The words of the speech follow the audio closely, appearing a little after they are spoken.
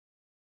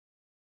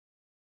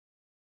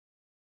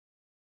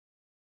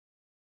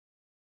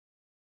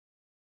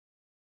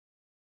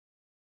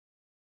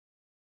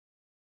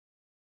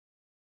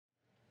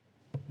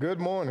Good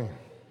morning.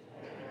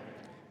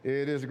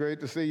 It is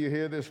great to see you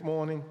here this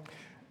morning.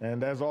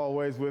 And as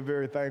always, we're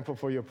very thankful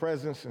for your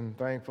presence and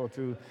thankful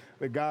to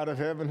the God of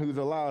heaven who's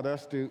allowed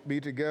us to be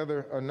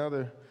together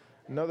another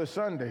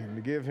Sunday and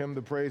to give him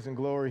the praise and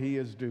glory he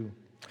is due.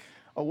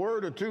 A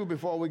word or two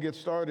before we get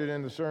started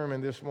in the sermon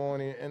this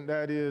morning, and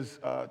that is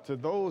to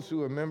those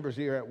who are members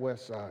here at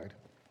Westside.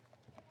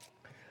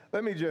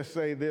 Let me just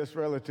say this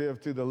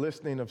relative to the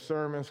listening of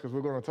sermons, because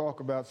we're going to talk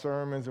about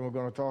sermons and we're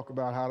going to talk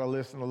about how to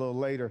listen a little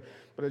later.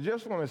 But I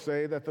just want to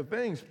say that the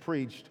things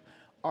preached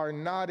are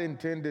not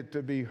intended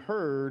to be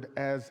heard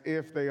as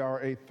if they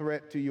are a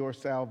threat to your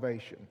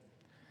salvation.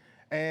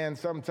 And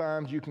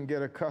sometimes you can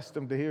get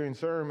accustomed to hearing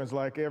sermons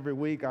like every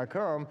week I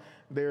come,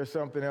 there's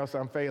something else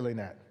I'm failing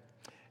at.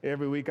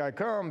 Every week I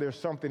come, there's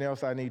something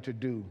else I need to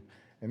do.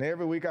 And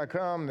every week I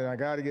come, then I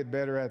got to get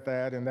better at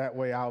that, and that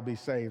way I'll be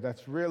saved.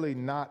 That's really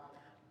not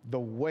the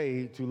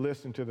way to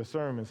listen to the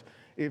sermons.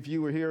 If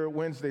you were here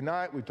Wednesday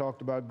night, we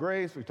talked about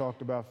grace, we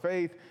talked about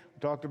faith, we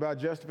talked about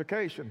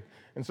justification.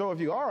 And so if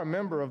you are a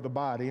member of the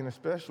body, and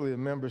especially the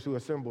members who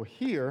assemble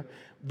here,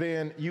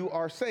 then you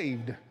are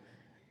saved.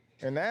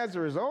 And as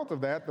a result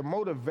of that, the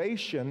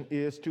motivation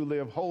is to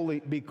live holy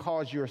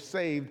because you're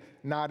saved,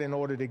 not in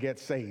order to get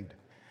saved.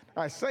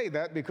 I say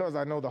that because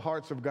I know the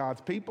hearts of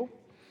God's people,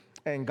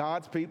 and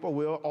God's people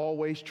will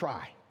always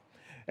try.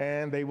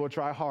 And they will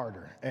try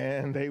harder,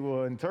 and they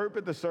will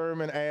interpret the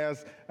sermon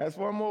as, that's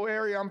one more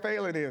area I'm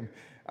failing in.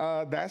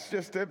 That's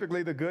just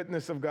typically the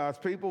goodness of God's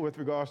people with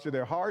regards to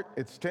their heart.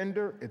 It's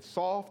tender, it's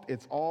soft,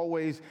 it's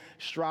always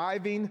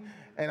striving,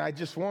 and I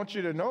just want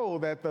you to know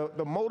that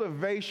the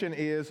motivation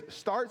is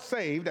start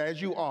saved as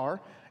you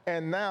are,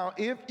 and now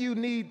if you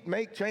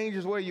make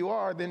changes where you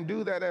are, then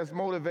do that as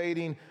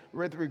motivating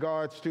with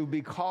regards to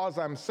because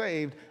I'm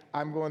saved,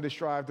 I'm going to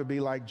strive to be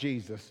like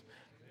Jesus.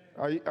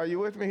 Are you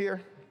with me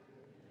here?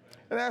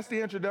 And that's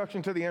the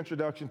introduction to the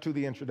introduction to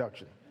the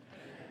introduction.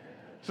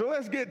 So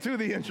let's get to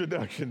the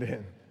introduction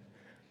then.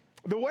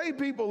 The way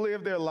people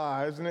live their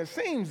lives, and it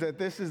seems that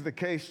this is the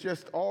case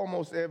just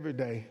almost every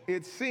day,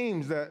 it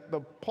seems that the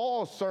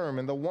Paul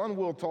sermon, the one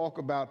we'll talk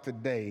about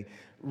today,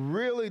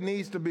 really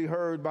needs to be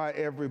heard by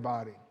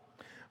everybody.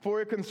 For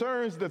it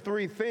concerns the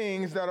three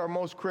things that are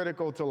most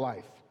critical to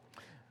life.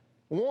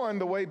 One,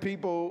 the way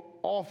people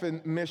often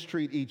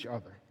mistreat each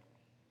other.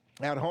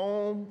 At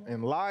home,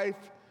 in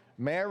life,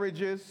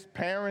 marriages,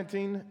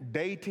 parenting,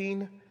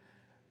 dating,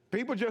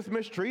 people just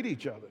mistreat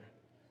each other.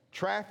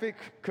 Traffic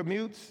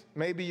commutes,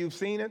 maybe you've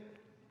seen it.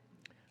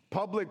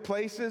 Public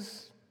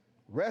places,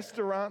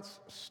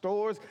 restaurants,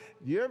 stores.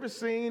 You ever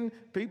seen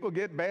people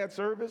get bad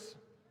service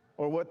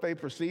or what they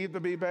perceive to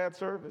be bad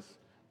service?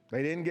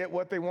 They didn't get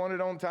what they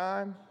wanted on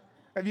time.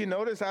 Have you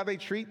noticed how they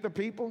treat the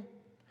people?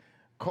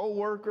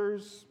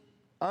 Co-workers,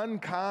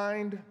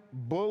 unkind,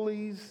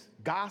 bullies,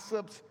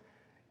 gossips.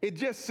 It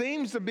just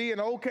seems to be an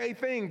okay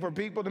thing for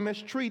people to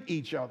mistreat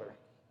each other.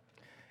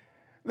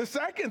 The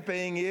second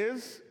thing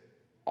is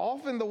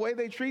often the way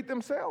they treat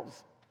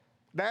themselves.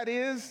 That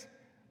is,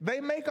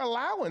 they make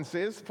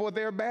allowances for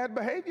their bad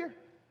behavior.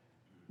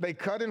 They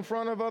cut in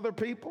front of other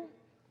people,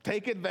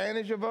 take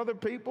advantage of other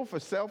people for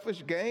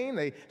selfish gain.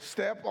 They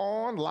step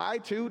on, lie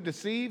to,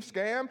 deceive,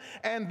 scam,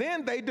 and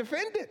then they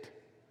defend it.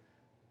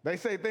 They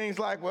say things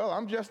like, well,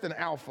 I'm just an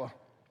alpha.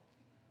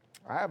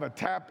 I have a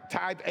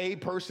type A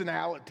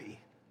personality.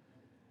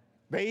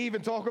 They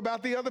even talk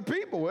about the other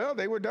people. Well,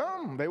 they were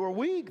dumb. They were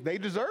weak. They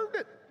deserved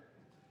it.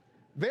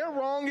 Their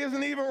wrong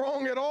isn't even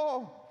wrong at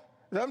all.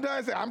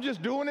 Sometimes they say, I'm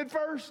just doing it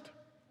first.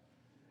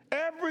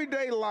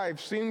 Everyday life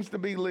seems to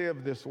be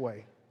lived this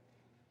way.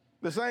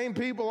 The same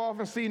people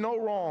often see no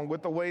wrong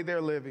with the way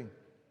they're living.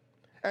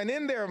 And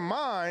in their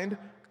mind,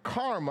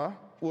 karma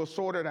will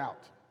sort it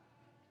out.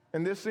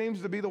 And this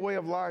seems to be the way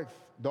of life.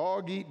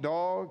 Dog eat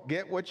dog,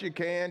 get what you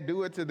can,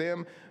 do it to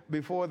them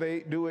before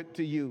they do it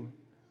to you.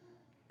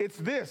 It's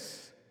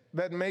this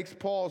that makes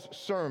Paul's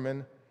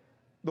sermon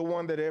the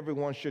one that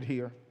everyone should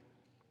hear.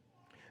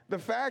 The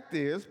fact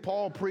is,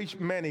 Paul preached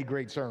many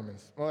great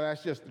sermons. Well,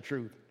 that's just the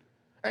truth.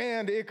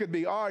 And it could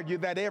be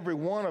argued that every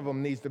one of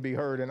them needs to be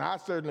heard, and I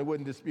certainly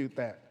wouldn't dispute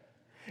that.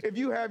 If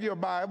you have your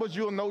Bibles,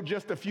 you'll know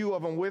just a few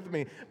of them with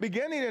me.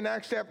 Beginning in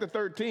Acts chapter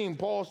 13,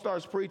 Paul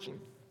starts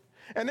preaching.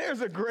 And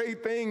there's a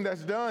great thing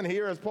that's done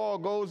here as Paul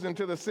goes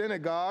into the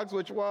synagogues,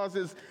 which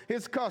was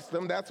his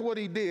custom. That's what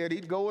he did.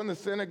 He'd go in the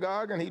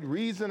synagogue and he'd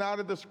reason out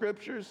of the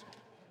scriptures,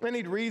 and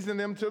he'd reason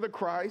them to the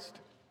Christ.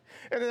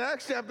 And in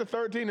Acts chapter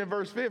 13 and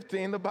verse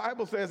 15, the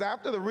Bible says,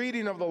 after the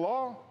reading of the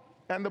law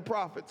and the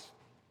prophets,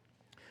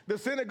 the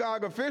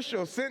synagogue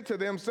officials sent to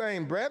them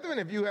saying, brethren,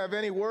 if you have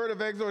any word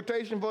of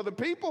exhortation for the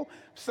people,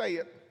 say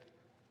it.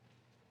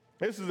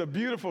 This is a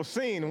beautiful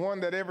scene, one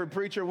that every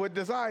preacher would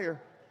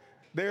desire.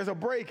 There's a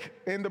break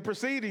in the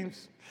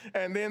proceedings,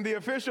 and then the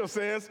official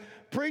says,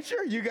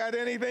 preacher, you got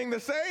anything to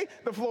say?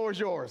 The floor is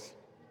yours.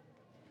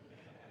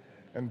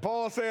 And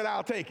Paul said,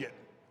 I'll take it.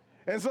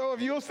 And so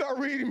if you'll start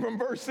reading from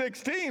verse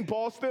 16,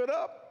 Paul stood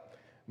up.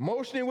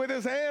 motioning with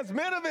his hands,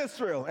 men of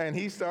Israel. And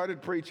he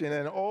started preaching,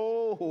 and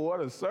oh, what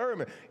a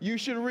sermon. You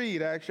should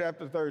read Acts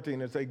chapter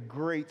 13. It's a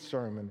great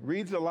sermon.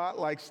 Reads a lot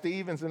like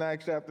Stephen's in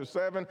Acts chapter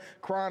 7,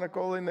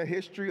 chronicling the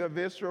history of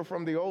Israel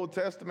from the Old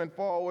Testament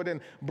forward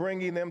and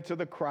bringing them to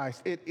the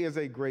Christ. It is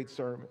a great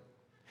sermon.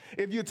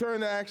 If you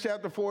turn to Acts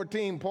chapter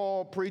 14,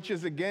 Paul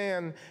preaches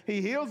again.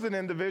 He heals an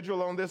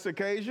individual on this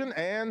occasion,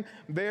 and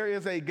there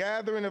is a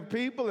gathering of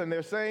people, and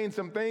they're saying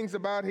some things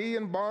about he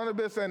and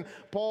Barnabas, and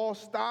Paul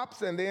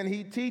stops, and then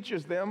he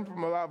teaches them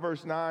from about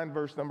verse 9,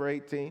 verse number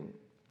 18.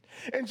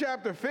 In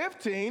chapter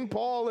 15,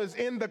 Paul is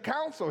in the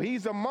council.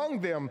 He's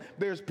among them.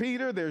 There's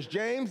Peter, there's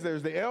James,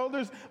 there's the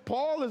elders.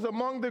 Paul is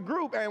among the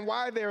group, and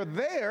why they're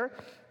there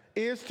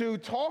is to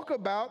talk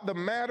about the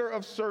matter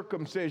of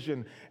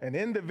circumcision and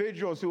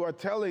individuals who are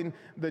telling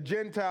the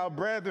Gentile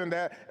brethren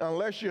that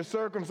unless you're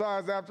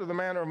circumcised after the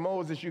manner of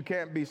Moses, you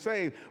can't be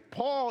saved.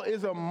 Paul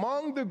is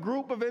among the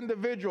group of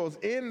individuals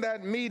in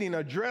that meeting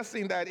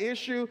addressing that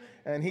issue,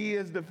 and he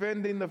is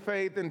defending the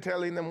faith and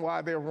telling them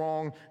why they're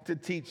wrong to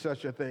teach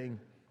such a thing.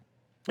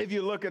 If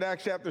you look at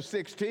Acts chapter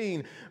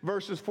 16,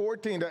 verses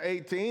 14 to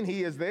 18,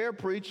 he is there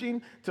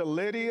preaching to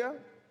Lydia,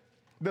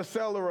 the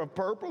seller of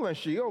purple, and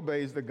she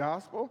obeys the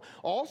gospel.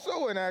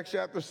 Also in Acts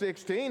chapter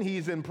 16,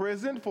 he's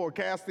imprisoned for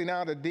casting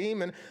out a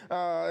demon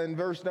in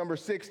verse number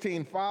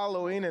 16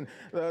 following, and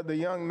the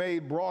young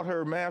maid brought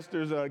her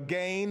master's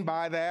gain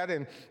by that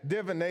and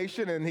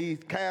divination, and he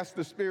cast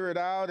the spirit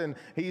out, and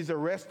he's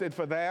arrested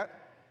for that.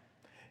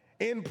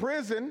 In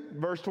prison,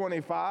 verse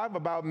 25,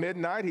 about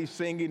midnight, he's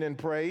singing and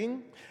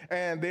praying,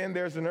 and then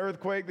there's an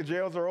earthquake, the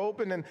jails are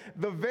open, and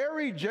the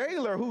very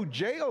jailer who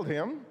jailed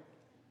him,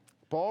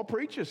 Paul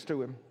preaches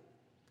to him.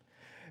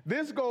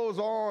 This goes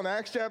on,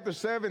 Acts chapter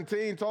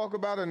 17, talk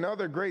about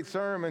another great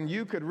sermon.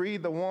 You could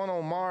read the one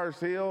on Mars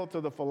Hill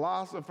to the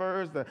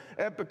philosophers, the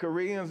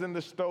Epicureans and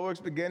the Stoics,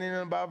 beginning in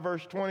about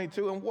verse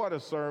 22, and what a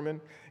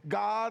sermon.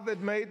 God that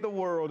made the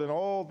world and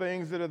all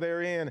things that are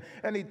therein.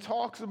 And he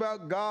talks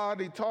about God,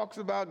 he talks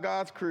about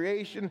God's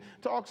creation,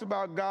 talks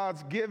about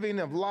God's giving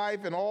of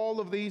life and all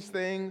of these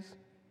things.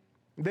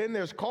 Then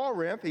there's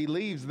Corinth. He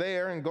leaves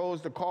there and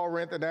goes to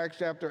Corinth in Acts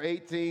chapter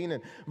 18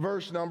 and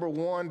verse number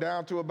 1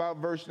 down to about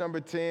verse number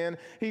 10.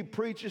 He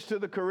preaches to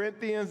the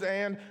Corinthians,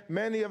 and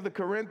many of the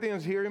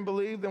Corinthians hearing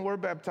believed and were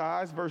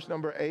baptized, verse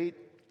number 8.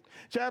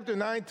 Chapter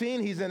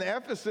 19, he's in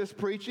Ephesus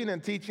preaching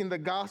and teaching the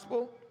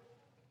gospel,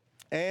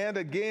 and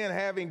again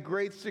having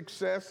great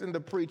success in the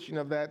preaching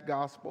of that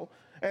gospel.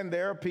 And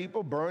there are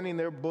people burning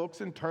their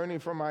books and turning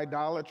from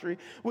idolatry.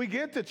 We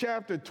get to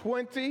chapter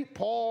 20,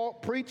 Paul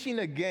preaching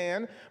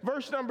again.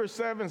 Verse number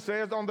 7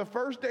 says, on the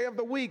first day of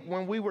the week,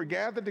 when we were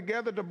gathered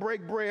together to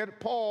break bread,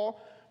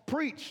 Paul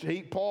preached.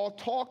 Paul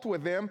talked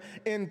with them,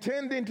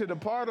 intending to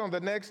depart on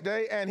the next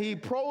day, and he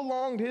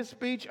prolonged his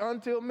speech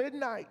until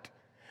midnight.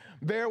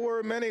 There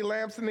were many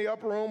lamps in the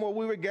upper room where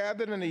we were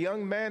gathered, and a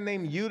young man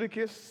named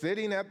Eutychus,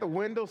 sitting at the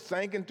window,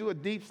 sank into a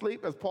deep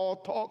sleep as Paul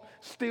talked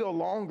still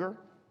longer.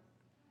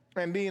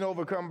 And being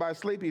overcome by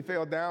sleep, he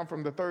fell down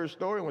from the third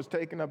story and was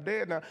taken up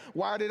dead. Now,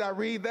 why did I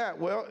read that?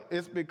 Well,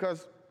 it's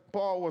because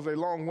Paul was a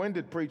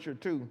long-winded preacher,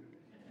 too.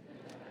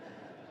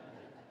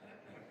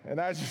 And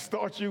I just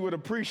thought you would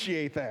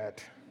appreciate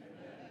that.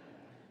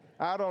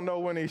 I don't know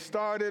when he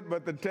started,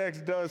 but the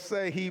text does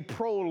say he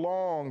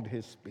prolonged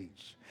his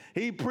speech.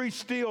 He preached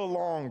still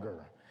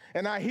longer.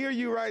 And I hear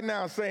you right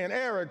now saying,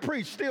 Eric,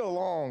 preach still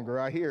longer.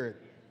 I hear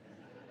it.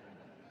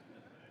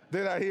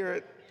 Did I hear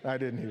it? I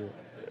didn't hear it.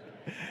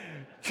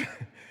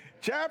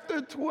 Chapter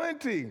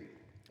 20,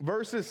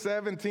 verses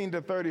 17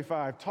 to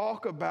 35,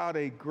 talk about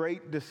a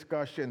great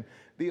discussion.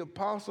 The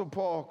Apostle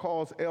Paul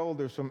calls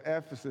elders from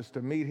Ephesus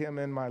to meet him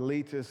in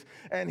Miletus,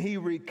 and he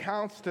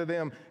recounts to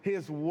them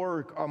his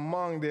work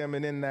among them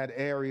and in that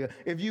area.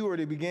 If you were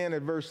to begin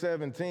at verse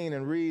 17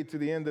 and read to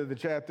the end of the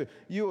chapter,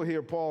 you'll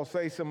hear Paul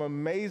say some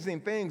amazing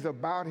things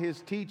about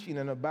his teaching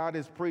and about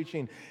his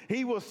preaching.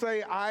 He will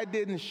say, I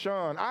didn't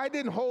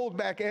hold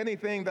back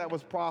anything that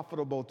was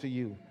profitable to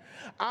you.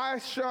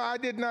 I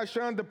did not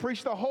shun to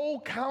preach the whole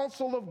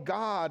counsel of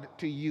God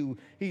to you.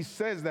 He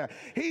says that.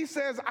 He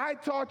says, I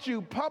taught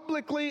you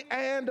publicly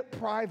and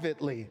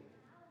privately.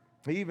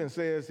 He even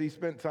says he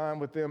spent time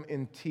with them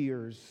in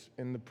tears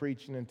in the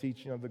preaching and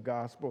teaching of the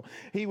gospel.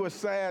 He was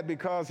sad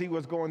because he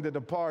was going to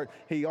depart.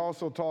 He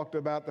also talked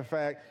about the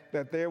fact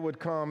that there would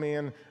come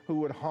in who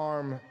would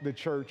harm the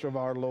church of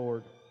our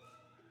Lord.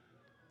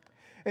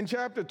 In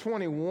chapter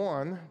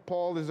 21,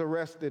 Paul is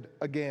arrested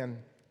again.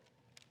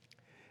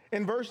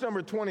 In verse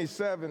number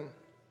 27,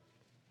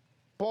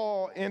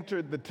 Paul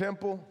entered the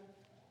temple.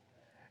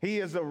 He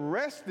is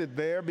arrested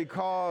there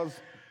because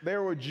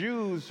there were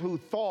Jews who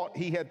thought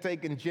he had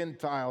taken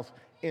Gentiles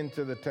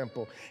into the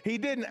temple. He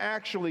didn't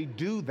actually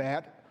do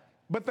that,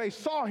 but they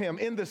saw him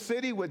in the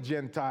city with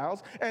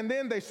Gentiles, and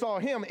then they saw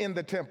him in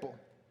the temple.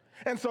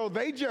 And so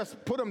they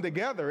just put them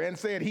together and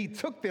said he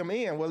took them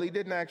in. Well, he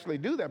didn't actually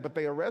do that, but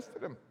they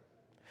arrested him.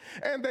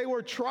 And they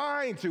were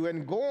trying to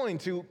and going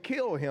to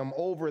kill him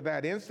over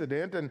that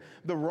incident. And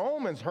the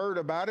Romans heard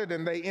about it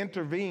and they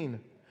intervened.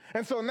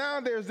 And so now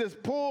there's this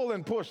pull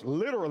and push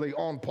literally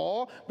on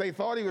Paul. They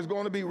thought he was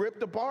going to be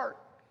ripped apart.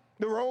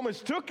 The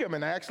Romans took him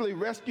and actually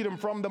rescued him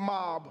from the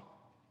mob.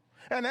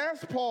 And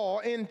as Paul,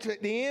 in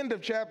the end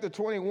of chapter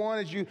 21,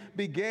 as you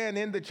began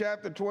into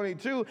chapter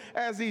 22,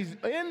 as he's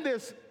in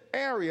this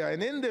area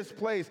and in this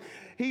place,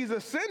 he's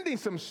ascending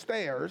some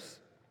stairs,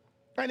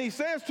 and he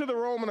says to the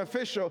Roman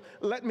official,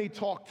 "Let me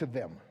talk to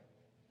them."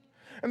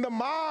 And the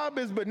mob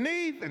is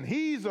beneath, and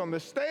he's on the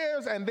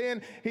stairs, and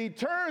then he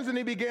turns and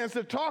he begins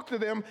to talk to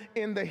them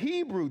in the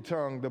Hebrew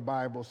tongue, the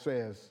Bible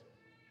says.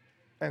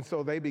 And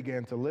so they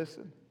began to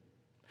listen.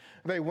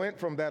 They went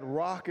from that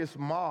raucous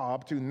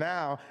mob to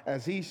now,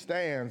 as he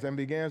stands and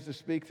begins to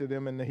speak to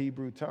them in the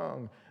Hebrew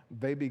tongue,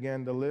 they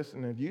began to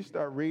listen. If you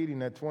start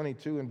reading at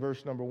 22 in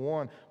verse number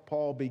 1,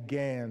 Paul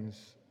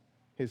begins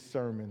his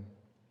sermon.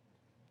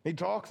 He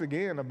talks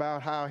again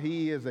about how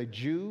he is a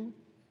Jew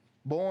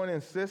born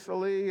in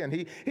Sicily, and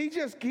he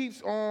just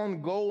keeps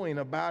on going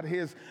about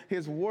his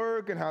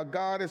work and how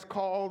God has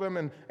called him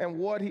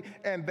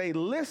and they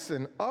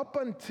listen up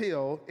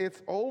until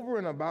it's over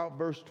in about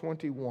verse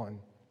 21,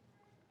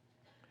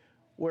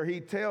 where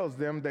he tells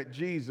them that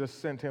Jesus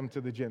sent him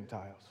to the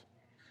Gentiles.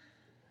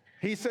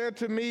 He said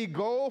to me,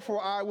 "Go,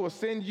 for I will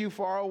send you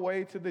far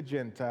away to the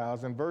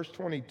Gentiles." And verse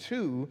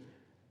 22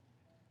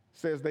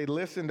 says they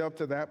listened up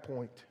to that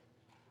point,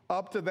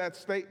 up to that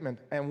statement.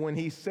 And when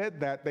he said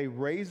that, they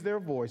raised their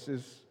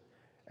voices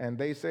and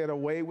they said,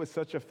 "Away with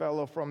such a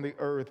fellow from the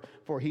earth,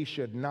 for he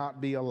should not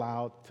be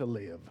allowed to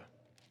live."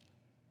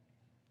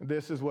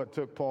 This is what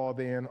took Paul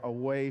then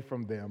away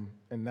from them,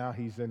 and now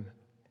he's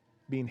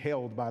being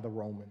held by the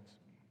Romans.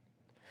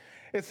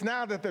 It's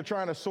now that they're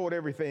trying to sort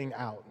everything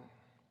out.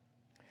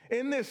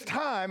 In this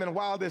time, and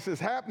while this is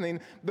happening,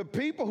 the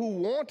people who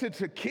wanted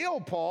to kill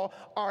Paul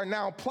are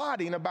now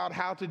plotting about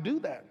how to do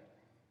that.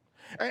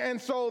 And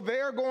so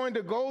they're going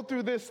to go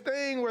through this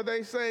thing where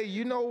they say,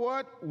 "You know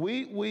what?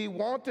 We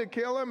want to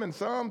kill him," and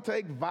some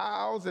take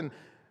vows, and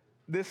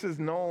this is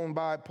known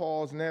by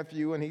Paul's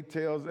nephew, and he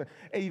tells them.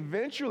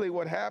 Eventually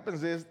what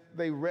happens is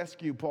they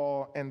rescue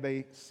Paul and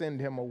they send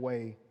him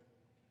away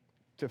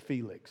to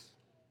Felix.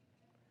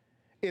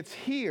 It's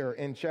here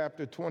in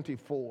chapter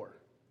 24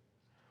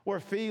 where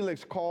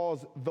Felix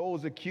calls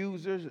those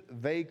accusers.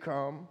 They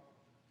come,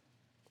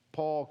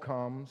 Paul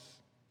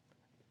comes,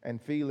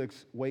 and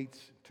Felix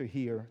waits to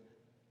hear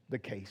the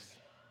case.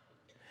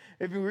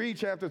 If you read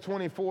chapter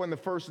 24 in the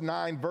first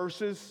 9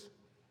 verses,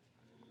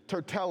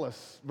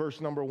 Tertullus, verse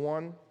number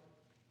 1,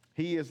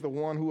 he is the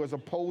one who is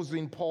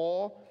opposing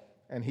Paul,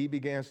 and he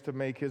begins to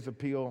make his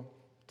appeal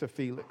to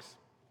Felix.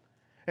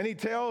 And he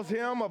tells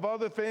him of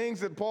other things,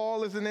 that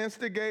Paul is an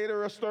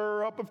instigator, a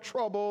stirrer up of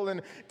trouble,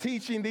 and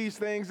teaching these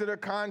things that are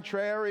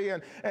contrary.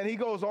 And he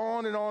goes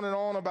on and on and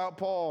on about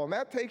Paul. And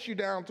that takes you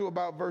down to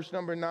about verse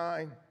number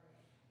 9.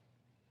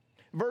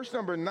 Verse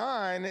number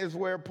 9 is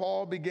where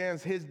Paul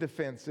begins his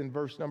defense in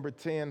verse number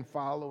 10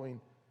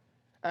 following.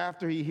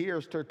 After he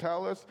hears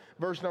Tertullus,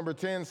 verse number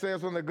 10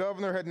 says, "When the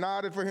governor had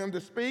nodded for him to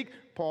speak,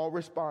 Paul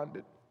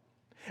responded."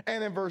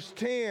 And in verse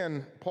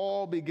 10,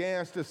 Paul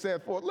begins to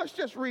set forth. Let's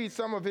just read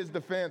some of his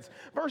defense.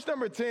 Verse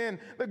number 10,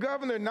 "The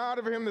governor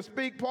nodded for him to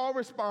speak. Paul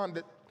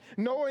responded,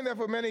 'Knowing that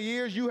for many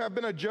years you have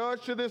been a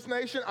judge to this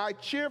nation, I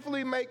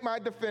cheerfully make my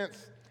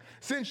defense,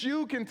 since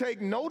you can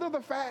take note of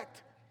the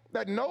fact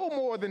that no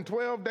more than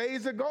 12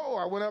 days ago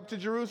I went up to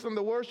Jerusalem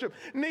to worship.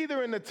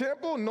 Neither in the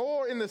temple,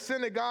 nor in the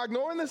synagogue,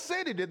 nor in the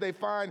city did they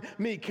find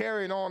me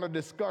carrying on a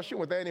discussion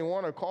with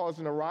anyone or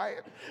causing a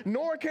riot.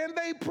 Nor can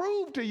they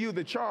prove to you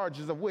the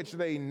charges of which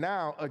they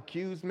now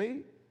accuse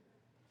me.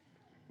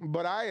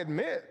 But I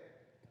admit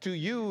to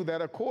you that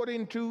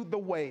according to the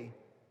way,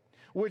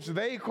 which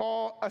they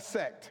call a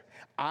sect,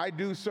 I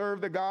do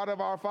serve the God of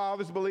our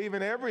fathers, believe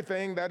in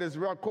everything that is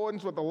in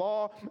accordance with the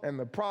law and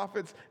the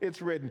prophets,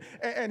 it's written."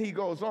 And he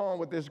goes on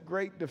with this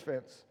great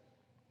defense.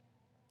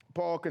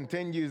 Paul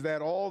continues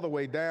that all the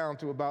way down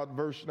to about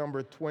verse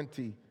number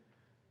 20.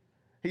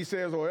 He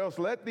says, "Or else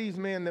let these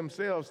men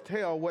themselves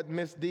tell what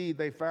misdeed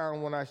they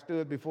found when I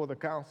stood before the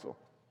council."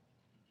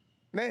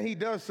 Then he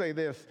does say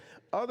this,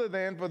 "Other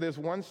than for this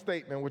one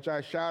statement, which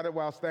I shouted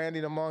while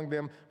standing among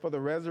them for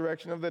the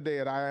resurrection of the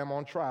dead, I am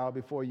on trial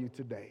before you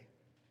today."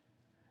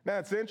 Now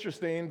it's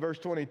interesting, verse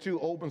 22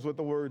 opens with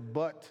the word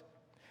 "but."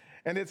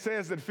 And it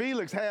says that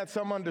Felix had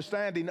some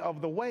understanding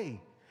of the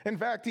way. In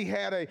fact, he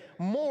had a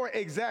more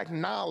exact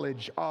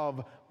knowledge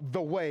of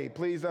the way.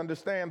 Please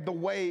understand, the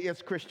way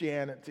is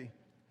Christianity.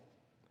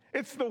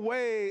 It's the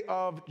way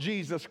of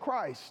Jesus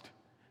Christ.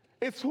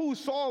 It's who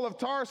Saul of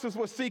Tarsus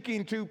was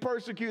seeking to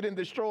persecute and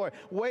destroy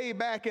way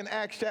back in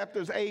Acts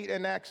chapters 8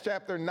 and Acts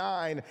chapter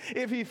 9.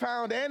 If he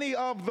found any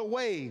of the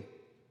way,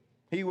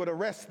 he would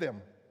arrest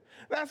them.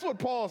 That's what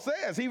Paul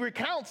says. He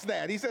recounts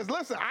that. He says,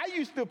 "Listen, I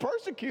used to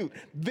persecute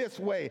this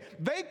way.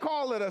 They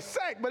call it a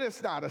sect, but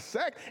it's not a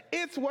sect.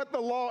 It's what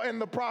the law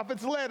and the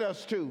prophets led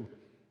us to.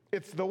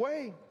 It's the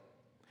way."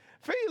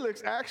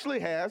 Felix actually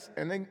has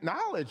an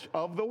knowledge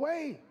of the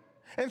way.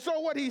 And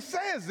so what he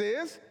says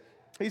is,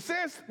 he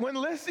says, "When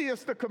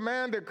Lysias the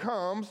commander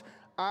comes,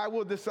 I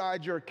will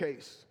decide your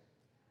case."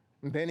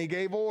 And then he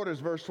gave orders,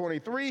 verse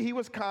 23, he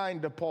was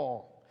kind to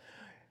Paul.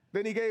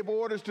 Then he gave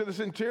orders to the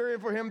centurion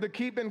for him to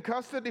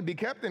be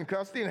kept in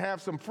custody and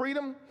have some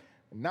freedom,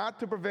 not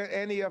to prevent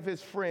any of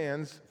his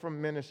friends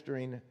from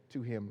ministering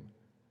to him.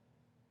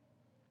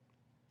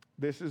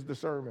 This is the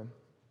sermon.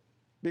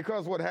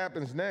 Because what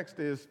happens next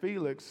is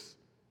Felix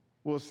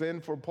will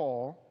send for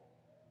Paul,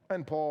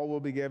 and Paul will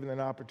be given an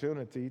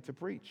opportunity to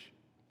preach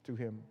to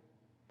him.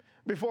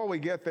 Before we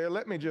get there,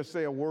 let me just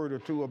say a word or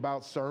two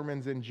about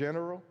sermons in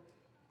general.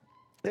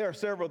 There are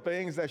several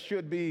things that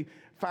should be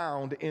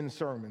found in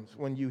sermons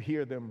when you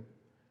hear them.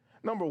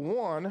 Number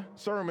one,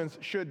 sermons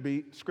should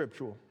be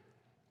scriptural.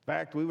 In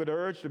fact, we would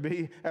urge to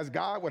be, as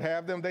God would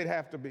have them, they'd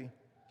have to be.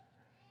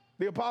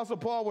 The Apostle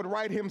Paul would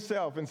write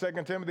himself in 2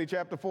 Timothy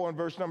chapter 4 and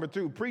verse number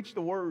 2, preach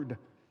the word.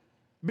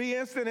 Be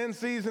instant in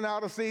season,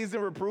 out of season,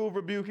 reprove,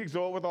 rebuke,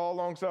 exhort with all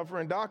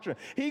long-suffering doctrine.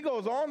 He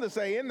goes on to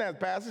say in that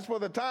passage, for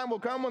the time will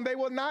come when they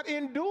will not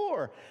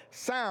endure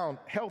sound,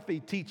 healthy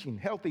teaching,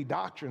 healthy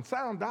doctrine,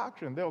 sound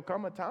doctrine. There'll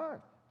come a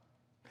time.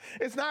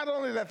 It's not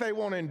only that they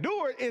won't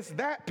endure it, it's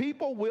that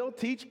people will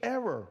teach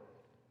error.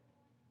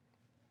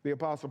 The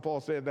Apostle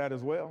Paul said that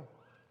as well.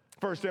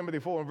 1 Timothy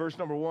 4 and verse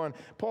number 1,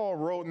 Paul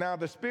wrote, now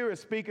the Spirit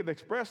speaketh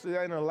expressly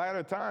that in the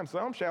latter time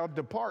some shall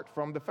depart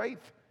from the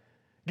faith,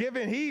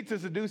 giving heed to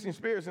seducing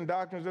spirits and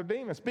doctrines of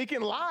demons,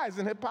 speaking lies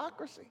and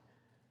hypocrisy.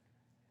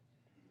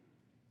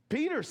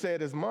 Peter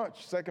said as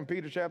much, 2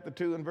 Peter chapter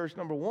 2 and verse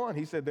number 1,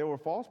 he said there were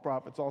false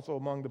prophets also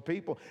among the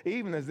people,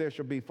 even as there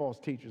shall be false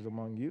teachers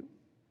among you.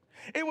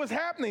 It was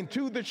happening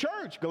to the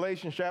church.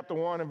 Galatians chapter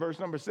 1 and verse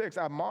number 6,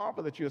 I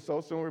marvel that you are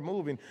so soon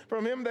removing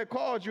from him that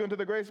called you into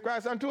the grace of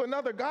Christ unto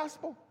another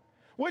gospel,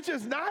 which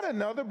is not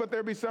another, but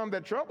there be some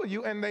that trouble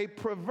you, and they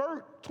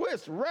pervert,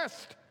 twist,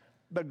 wrest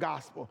the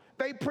gospel.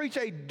 They preach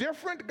a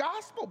different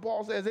gospel,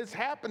 Paul says. It's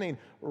happening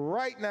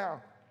right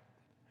now.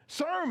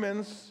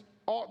 Sermons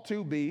ought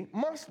to be,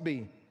 must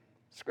be,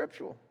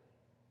 scriptural.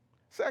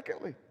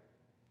 Secondly,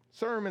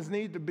 sermons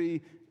need to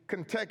be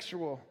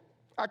contextual.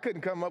 I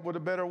couldn't come up with a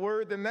better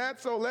word than that,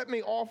 so let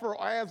me offer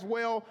as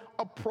well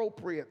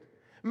appropriate.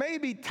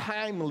 Maybe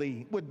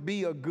timely would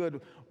be a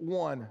good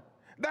one.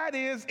 That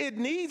is, it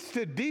needs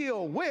to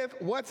deal with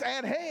what's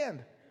at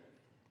hand.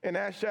 In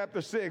Acts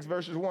chapter 6,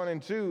 verses 1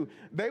 and 2,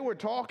 they were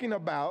talking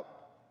about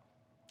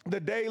the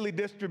daily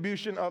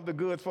distribution of the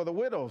goods for the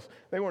widows.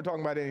 They weren't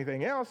talking about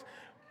anything else.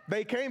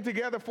 They came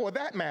together for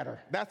that matter.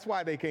 That's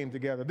why they came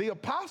together. The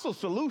apostles'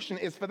 solution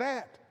is for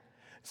that.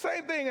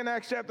 Same thing in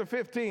Acts chapter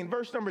 15,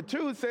 verse number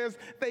 2 says,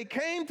 they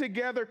came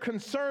together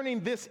concerning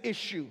this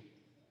issue.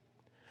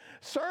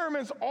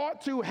 Sermons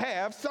ought to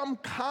have some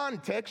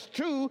context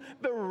to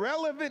the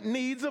relevant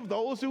needs of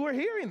those who are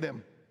hearing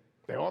them.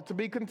 They ought to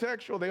be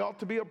contextual. They ought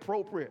to be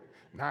appropriate.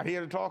 Not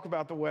here to talk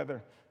about the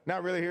weather.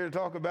 Not really here to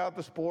talk about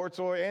the sports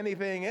or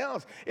anything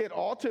else. It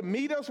ought to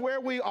meet us where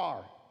we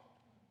are.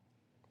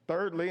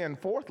 Thirdly and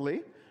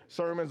fourthly,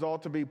 sermons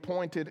ought to be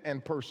pointed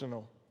and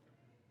personal.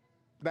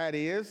 That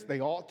is, they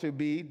ought to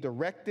be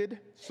directed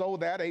so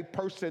that a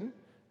person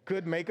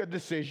could make a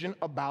decision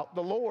about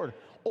the Lord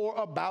or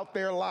about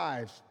their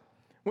lives.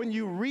 When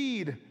you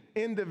read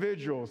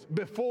individuals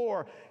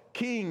before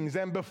kings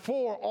and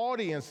before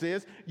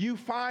audiences, you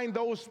find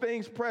those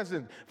things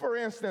present. For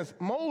instance,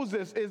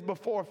 Moses is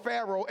before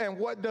Pharaoh, and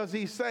what does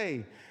he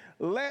say?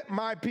 Let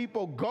my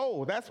people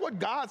go. That's what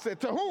God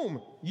said. To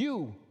whom?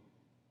 You.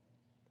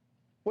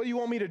 What do you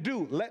want me to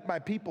do? Let my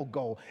people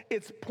go.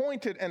 It's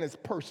pointed and it's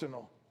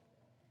personal.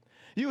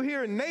 You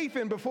hear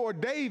Nathan before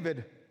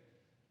David.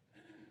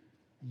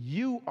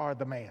 You are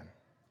the man.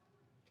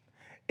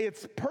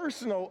 It's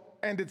personal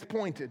and it's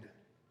pointed.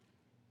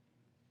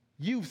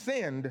 You've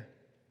sinned.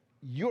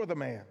 You're the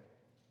man.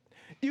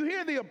 You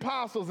hear the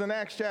apostles in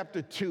Acts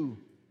chapter 2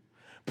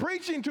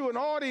 preaching to an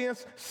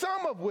audience,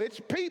 some of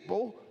which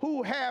people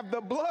who have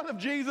the blood of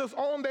Jesus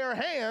on their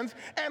hands.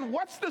 And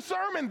what's the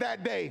sermon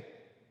that day?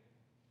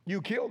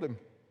 You killed him.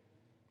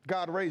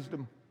 God raised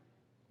him.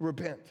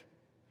 Repent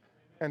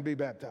and be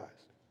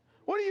baptized.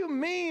 What do you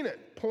mean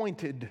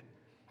pointed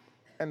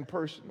and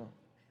personal?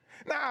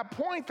 Now, I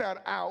point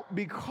that out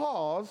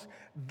because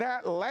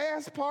that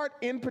last part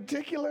in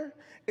particular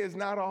is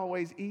not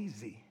always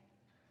easy.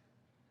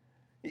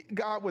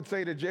 God would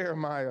say to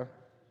Jeremiah,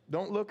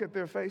 don't look at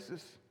their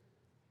faces.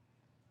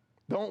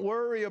 Don't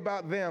worry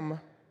about them.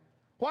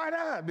 Why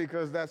not?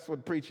 Because that's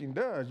what preaching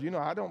does. You know,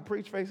 I don't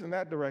preach facing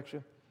that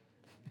direction.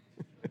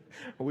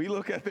 We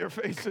look at their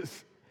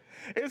faces.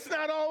 It's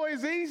not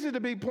always easy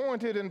to be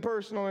pointed and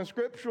personal and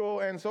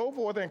scriptural and so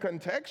forth and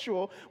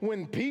contextual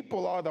when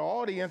people are the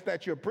audience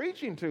that you're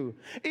preaching to.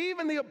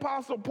 Even the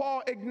Apostle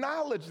Paul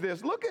acknowledged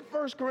this. Look at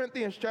 1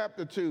 Corinthians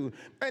chapter 2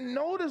 and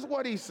notice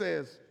what he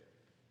says.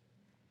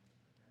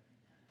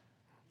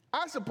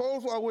 I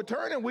suppose while we're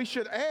turning, we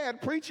should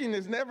add, preaching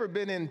has never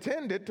been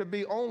intended to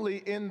be only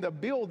in the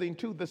building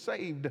to the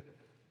saved.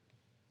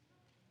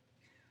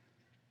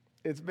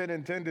 It's been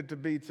intended to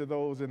be to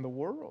those in the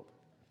world.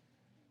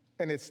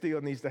 And it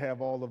still needs to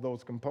have all of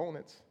those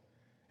components.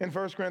 In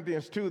 1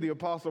 Corinthians 2, the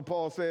Apostle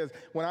Paul says,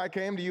 when I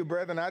came to you,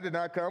 brethren, I did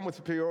not come with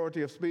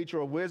superiority of speech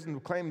or of wisdom,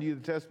 claiming to you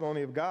the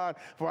testimony of God,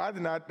 for I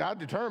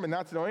determined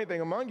not to know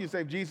anything among you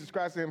save Jesus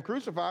Christ and him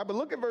crucified. But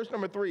look at verse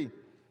number 3.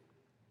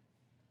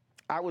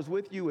 I was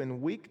with you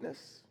in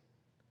weakness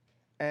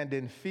and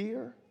in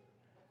fear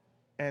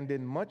and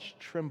in much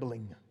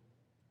trembling.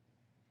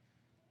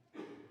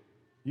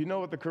 You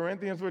know what the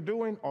Corinthians were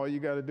doing? All you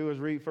got to do is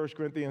read 1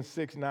 Corinthians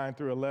 6, 9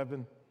 through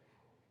 11,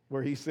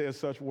 where he says,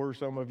 such were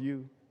some of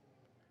you.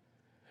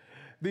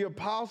 The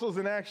apostles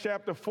in Acts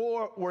chapter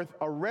 4 were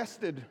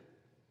arrested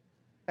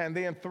and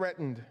then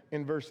threatened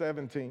in verse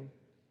 17.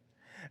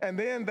 And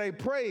then they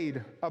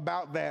prayed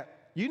about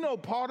that. You know,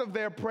 part of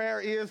their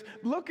prayer is,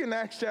 look in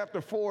Acts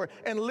chapter 4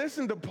 and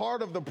listen to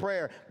part of the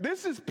prayer.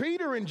 This is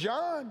Peter and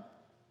John,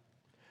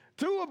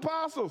 two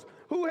apostles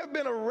who have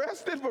been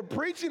arrested for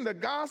preaching the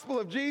gospel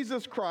of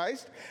Jesus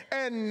Christ,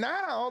 and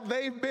now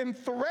they've been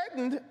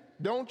threatened,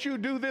 don't you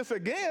do this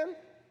again,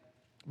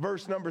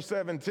 verse number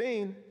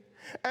 17.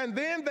 And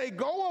then they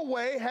go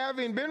away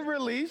having been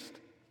released.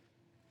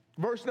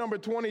 Verse number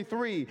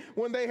 23,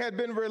 when they had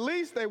been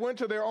released, they went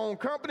to their own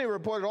company,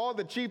 reported all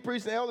the chief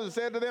priests and elders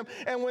said to them.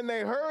 And when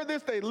they heard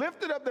this, they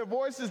lifted up their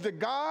voices to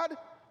God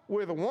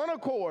with one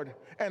accord,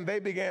 and they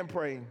began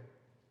praying.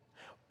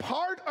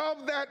 Part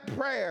of that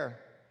prayer,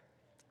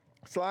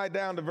 slide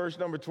down to verse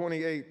number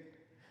 28.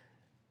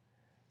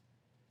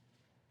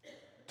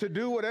 To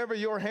do whatever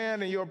your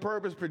hand and your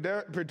purpose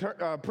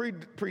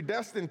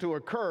predestined to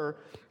occur.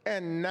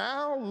 And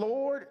now,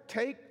 Lord,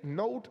 take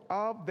note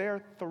of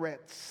their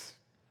threats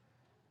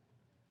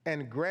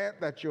and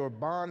grant that your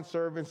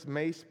bondservants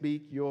may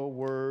speak your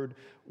word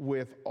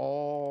with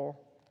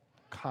all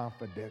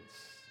confidence.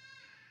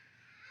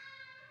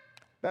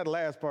 That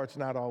last part's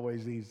not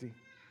always easy.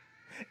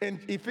 In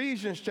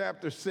Ephesians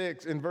chapter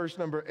 6, in verse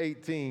number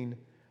 18,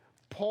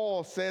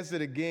 Paul says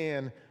it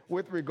again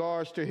with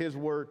regards to his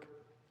work.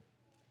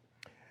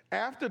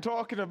 After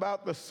talking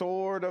about the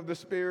sword of the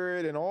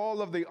Spirit and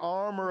all of the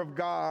armor of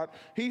God,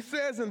 he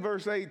says in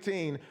verse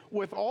 18,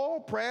 with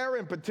all prayer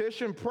and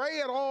petition,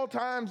 pray at all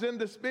times in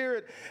the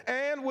Spirit,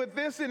 and with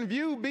this in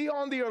view, be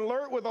on the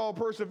alert with all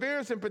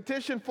perseverance and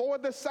petition for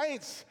the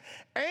saints,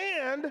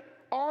 and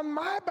on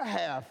my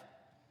behalf,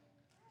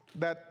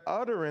 that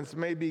utterance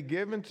may be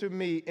given to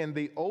me in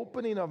the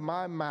opening of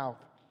my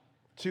mouth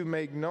to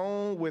make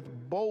known with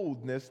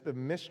boldness the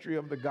mystery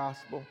of the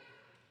gospel,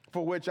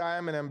 for which I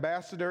am an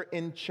ambassador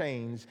in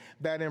chains,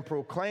 that in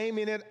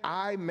proclaiming it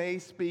I may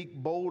speak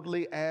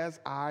boldly as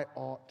I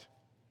ought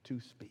to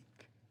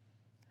speak.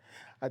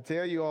 I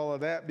tell you all of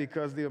that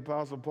because the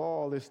Apostle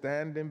Paul is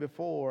standing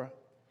before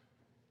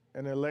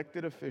an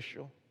elected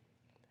official.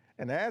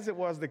 And as it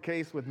was the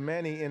case with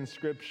many in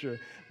Scripture,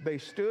 they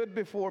stood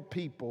before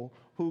people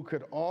who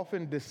could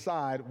often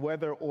decide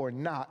whether or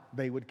not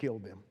they would kill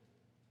them.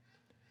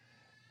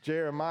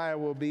 Jeremiah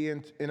will be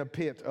in a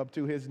pit up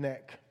to his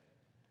neck,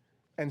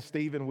 and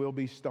Stephen will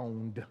be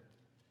stoned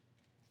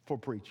for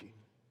preaching.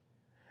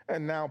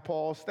 And now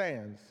Paul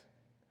stands.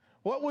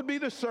 What would be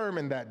the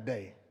sermon that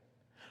day?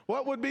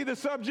 What would be the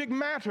subject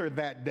matter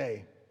that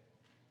day?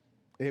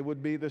 It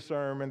would be the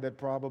sermon that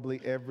probably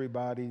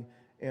everybody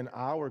in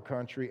our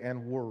country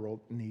and world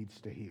needs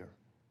to hear.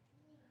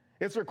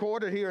 It's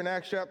recorded here in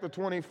Acts chapter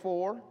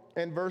 24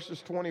 and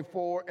verses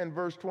 24 and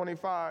verse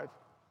 25.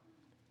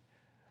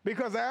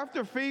 Because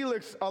after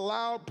Felix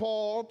allowed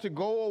Paul to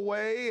go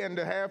away and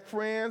to have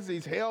friends,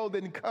 he's held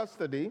in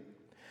custody,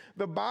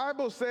 the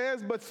Bible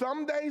says, but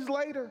some days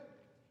later,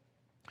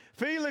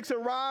 Felix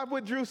arrived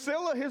with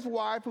Drusilla, his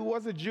wife, who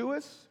was a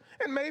Jewess,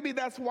 and maybe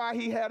that's why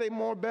he had a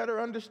more better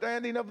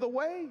understanding of the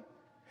way.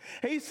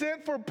 He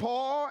sent for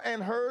Paul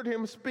and heard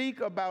him speak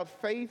about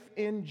faith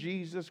in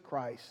Jesus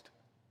Christ.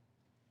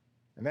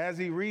 And as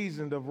he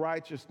reasoned of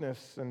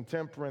righteousness and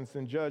temperance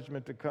and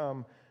judgment to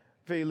come,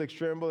 Felix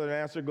trembled and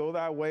answered, go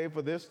thy way,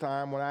 for this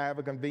time, when I have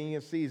a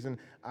convenient season,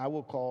 I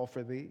will call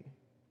for thee.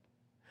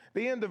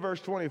 The end of verse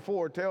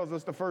 24 tells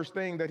us the first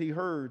thing that he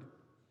heard.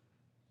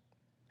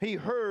 He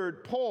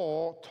heard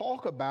Paul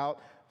talk about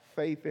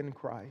faith in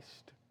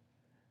Christ.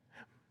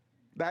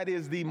 That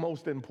is the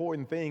most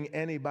important thing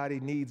anybody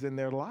needs in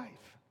their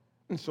life.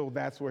 And so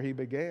that's where he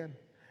began.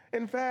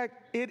 In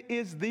fact, it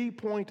is the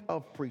point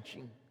of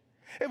preaching.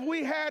 If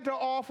we had to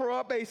offer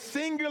up a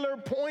singular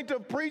point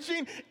of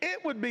preaching,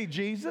 it would be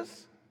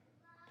Jesus.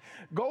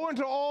 Go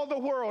into all the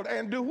world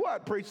and do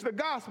what? Preach the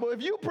gospel.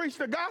 If you preach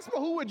the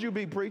gospel, who would you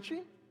be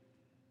preaching?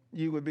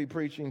 You would be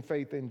preaching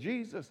faith in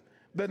Jesus,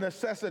 the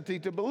necessity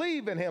to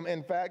believe in him.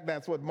 In fact,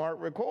 that's what Mark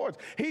records.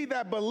 He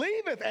that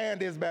believeth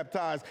and is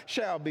baptized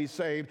shall be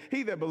saved.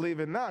 He that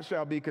believeth not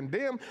shall be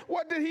condemned.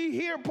 What did he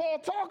hear Paul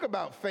talk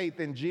about? Faith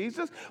in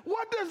Jesus.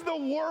 What does the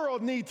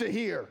world need to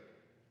hear?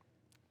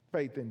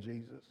 Faith in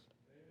Jesus.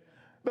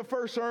 The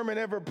first sermon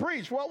ever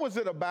preached, what was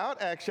it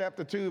about? Acts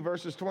chapter 2,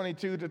 verses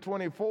 22 to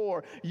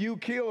 24. You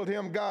killed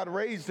him, God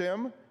raised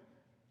him,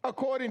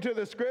 according to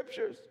the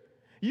scriptures.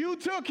 You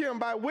took him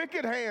by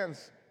wicked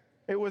hands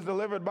It was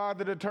delivered by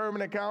the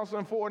determinate counsel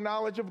and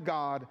foreknowledge of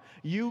God.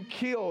 You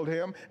killed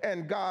him,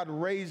 and God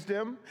raised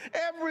him.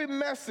 Every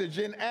message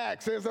in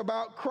Acts is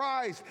about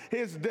Christ,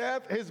 his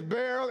death, his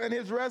burial, and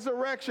his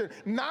resurrection.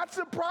 Not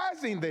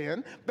surprising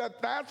then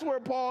that that's where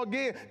Paul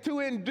began,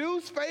 to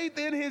induce faith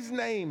in his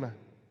name.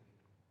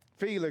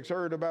 Felix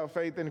heard about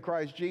faith in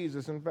Christ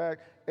Jesus. In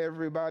fact,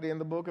 everybody in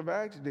the book of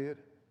Acts did.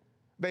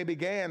 They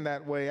began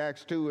that way,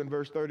 Acts 2 and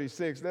verse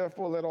 36.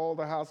 Therefore, let all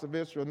the house of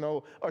Israel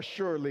know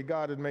assuredly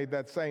God had made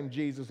that same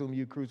Jesus whom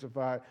you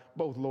crucified,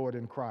 both Lord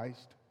and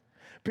Christ.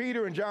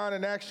 Peter and John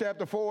in Acts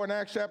chapter 4 and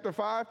Acts chapter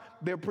 5,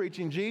 they're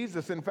preaching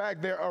Jesus. In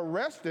fact, they're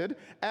arrested.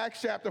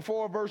 Acts chapter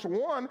 4, verse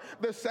 1,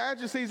 the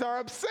Sadducees are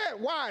upset.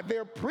 Why?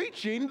 They're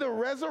preaching the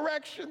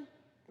resurrection.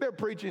 They're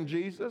preaching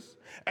Jesus,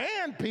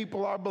 and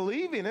people are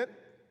believing it.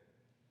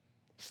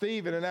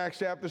 Stephen in Acts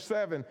chapter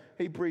 7,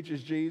 he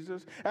preaches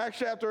Jesus. Acts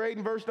chapter 8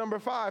 and verse number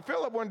 5,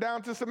 Philip went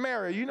down to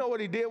Samaria. You know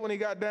what he did when he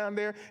got down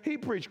there? He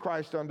preached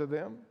Christ unto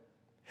them.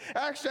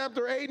 Acts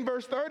chapter 8 and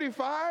verse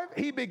 35,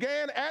 he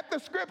began at the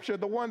scripture,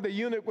 the one the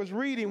eunuch was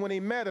reading when he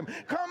met him.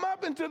 Come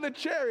up into the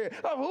chariot.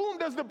 Of whom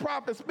does the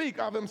prophet speak?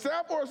 Of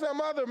himself or some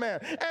other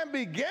man? And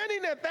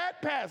beginning at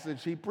that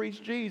passage, he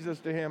preached Jesus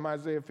to him,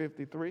 Isaiah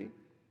 53.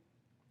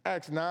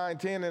 Acts 9,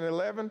 10, and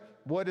 11,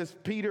 what is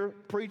Peter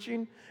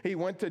preaching? He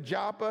went to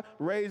Joppa,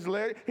 raised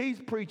legs. He's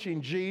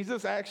preaching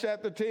Jesus. Acts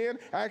chapter 10,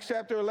 Acts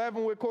chapter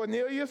 11 with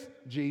Cornelius,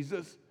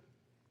 Jesus.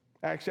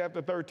 Acts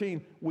chapter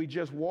 13, we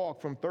just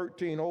walked from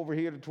 13 over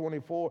here to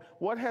 24.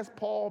 What has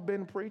Paul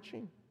been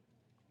preaching?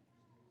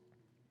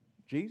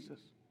 Jesus.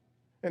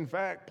 In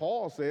fact,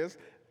 Paul says,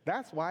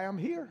 that's why I'm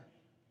here.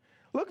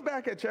 Look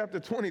back at chapter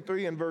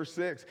 23 and verse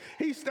 6.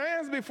 He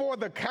stands before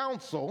the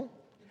council,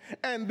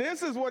 and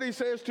this is what he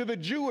says to the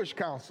Jewish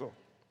council.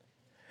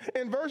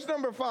 In verse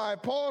number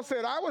 5, Paul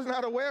said, I was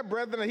not aware,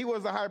 brethren, that he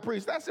was the high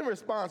priest. That's in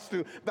response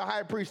to the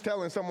high priest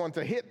telling someone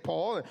to hit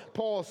Paul, and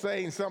Paul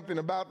saying something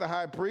about the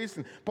high priest.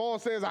 And Paul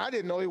says, I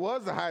didn't know he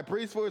was the high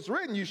priest, for it's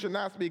written, you should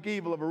not speak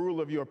evil of a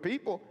ruler of your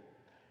people.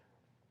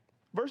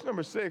 Verse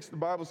number 6, the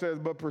Bible says,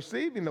 but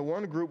perceiving the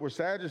one group were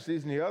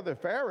Sadducees and the other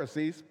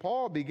Pharisees,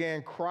 Paul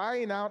began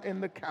crying out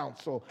in the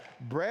council,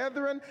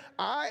 brethren,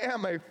 I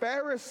am a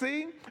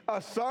Pharisee,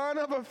 a son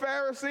of a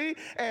Pharisee,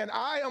 and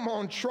I am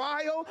on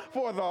trial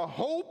for the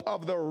hope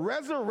of the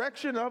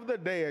resurrection of the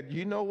dead.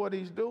 You know what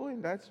he's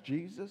doing? That's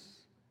Jesus.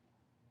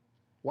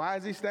 Why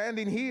is he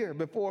standing here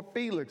before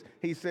Felix?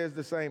 He says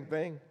the same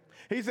thing.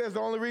 He says the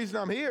only reason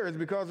I'm here is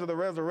because of the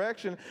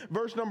resurrection.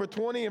 Verse number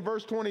 20 and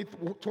verse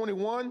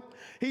 21,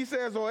 he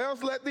says, or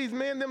else let these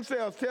men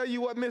themselves tell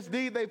you what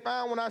misdeed they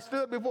found when I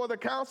stood before the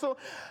council,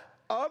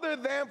 other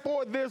than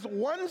for this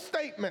one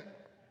statement.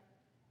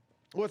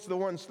 What's the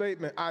one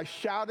statement? I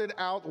shouted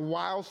out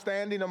while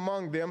standing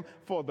among them,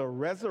 for the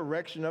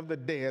resurrection of the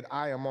dead,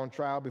 I am on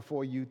trial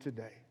before you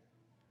today.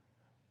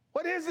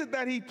 What is it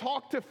that he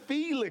talked to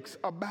Felix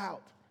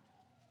about?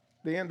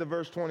 The end of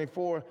verse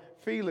 24,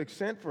 Felix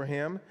sent for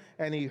him,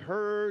 and he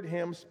heard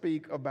him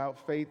speak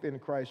about faith in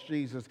Christ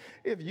Jesus.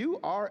 If you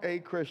are a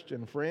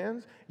Christian,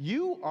 friends,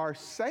 you are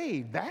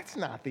saved. That's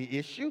not the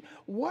issue.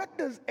 What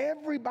does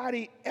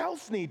everybody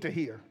else need to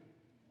hear?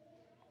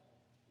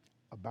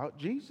 About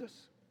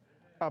Jesus,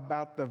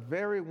 about the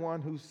very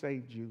one who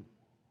saved you.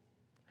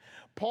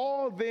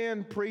 Paul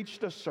then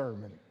preached a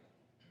sermon,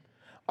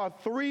 a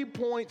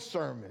 3-point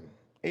sermon.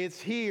 It's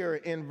here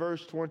in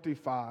verse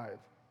 25.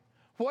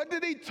 What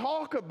did he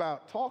talk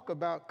about? Talk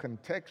about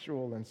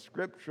contextual and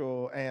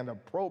scriptural and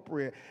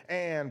appropriate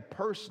and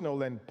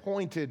personal and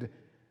pointed.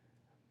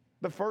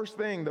 The first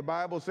thing the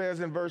Bible says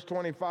in verse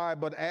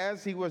 25, but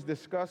as he was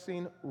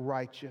discussing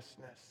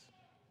righteousness.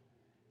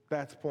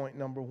 That's point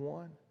number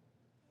 1.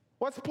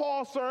 What's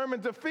Paul's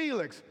sermon to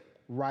Felix?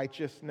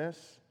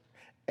 Righteousness,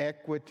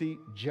 equity,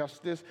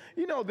 justice.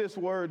 You know, this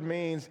word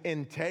means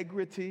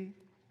integrity,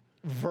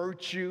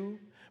 virtue,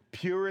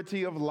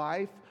 purity of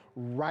life,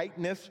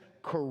 rightness,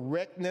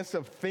 correctness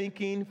of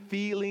thinking,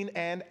 feeling,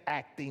 and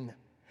acting.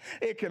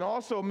 It can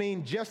also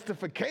mean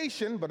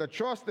justification, but I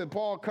trust that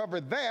Paul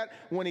covered that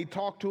when he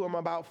talked to him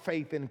about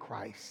faith in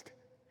Christ.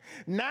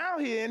 Now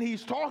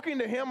he's talking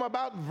to him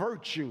about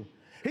virtue.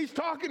 He's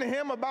talking to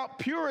him about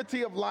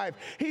purity of life.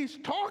 He's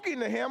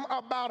talking to him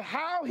about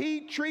how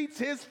he treats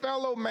his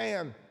fellow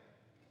man.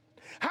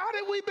 How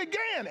did we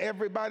begin?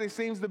 Everybody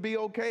seems to be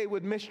okay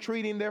with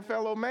mistreating their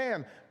fellow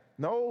man.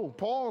 No,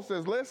 Paul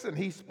says, listen,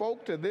 he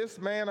spoke to this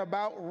man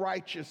about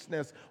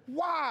righteousness.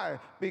 Why?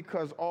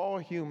 Because all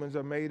humans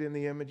are made in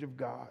the image of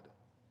God.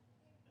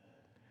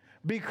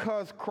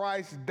 Because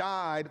Christ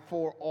died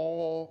for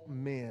all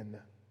men.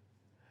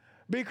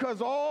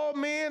 Because all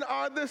men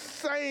are the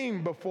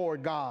same before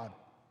God.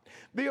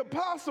 The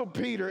Apostle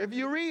Peter, if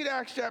you read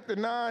Acts chapter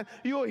 9,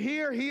 you'll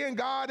hear he and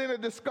God in a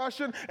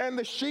discussion, and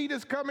the sheet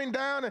is coming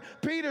down, and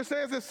Peter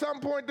says at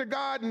some point to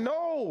God,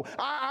 no,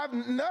 I've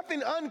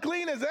nothing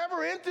unclean has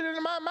ever entered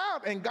into my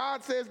mouth. And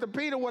God says to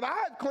Peter, what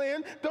I've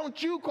cleansed,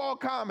 don't you call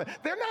common.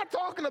 They're not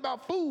talking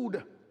about food.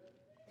 They're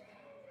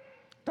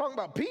talking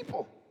about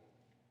people.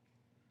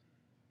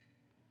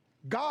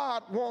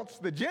 God wants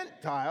the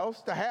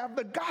Gentiles to have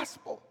the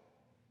gospel.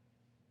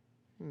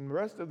 And the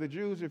rest of the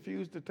Jews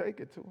refused to take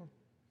it to him.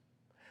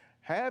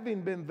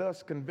 Having been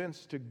thus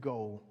convinced to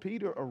go,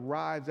 Peter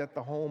arrives at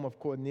the home of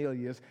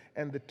Cornelius,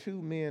 and the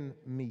two men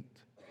meet.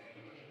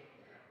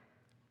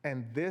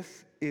 And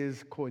this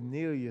is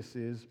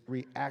Cornelius's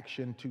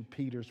reaction to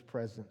Peter's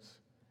presence.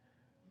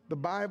 The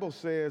Bible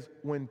says,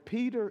 when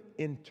Peter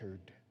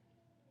entered,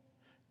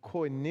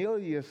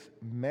 Cornelius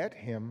met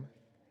him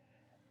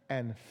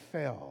and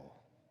fell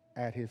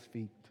at his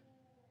feet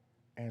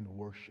and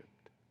worshiped.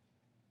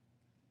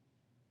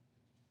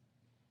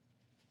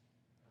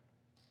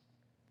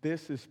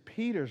 This is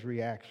Peter's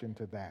reaction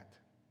to that.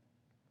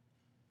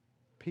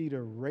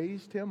 Peter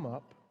raised him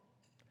up,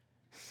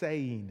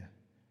 saying,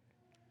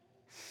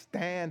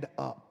 "Stand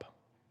up.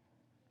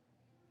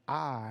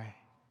 I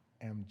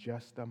am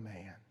just a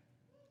man."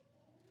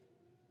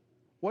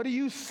 What are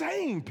you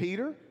saying,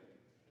 Peter?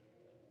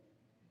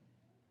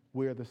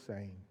 We're the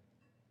same.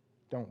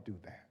 Don't do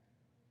that.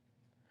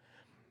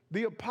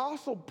 The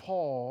Apostle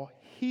Paul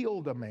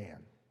healed a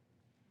man.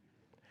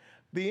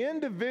 The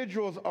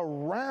individuals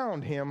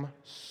around him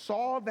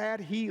saw that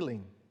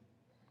healing.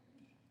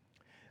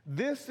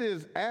 This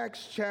is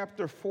Acts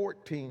chapter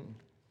 14.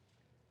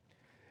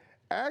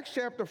 Acts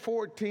chapter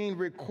 14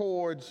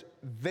 records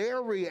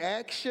their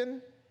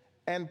reaction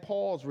and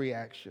Paul's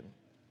reaction.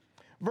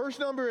 Verse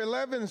number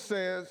 11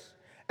 says,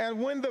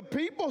 "And when the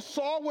people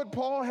saw what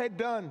Paul had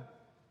done,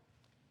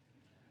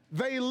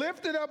 they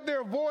lifted up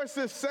their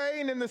voices,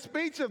 saying in the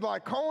speech of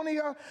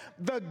Lycaonia,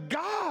 'The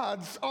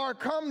gods are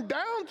come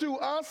down to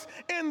us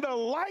in the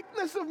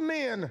likeness of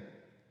men.'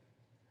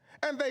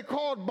 And they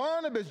called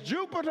Barnabas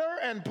Jupiter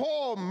and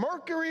Paul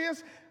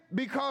Mercurius,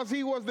 because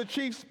he was the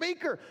chief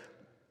speaker.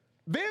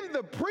 Then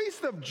the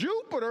priest of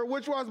Jupiter,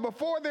 which was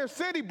before their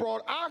city,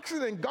 brought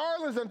oxen and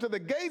garlands unto the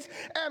gates,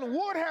 and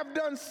would have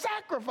done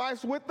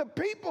sacrifice with the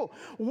people,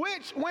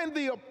 which when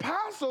the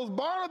apostles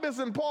Barnabas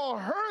and Paul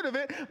heard of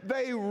it,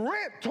 they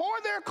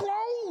tore their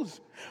clothes,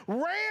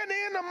 ran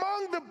in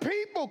among the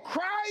people,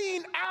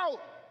 crying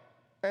out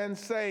and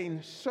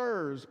saying,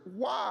 'Sirs,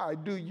 why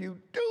do you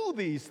do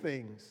these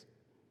things?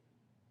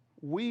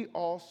 We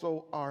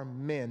also are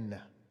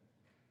men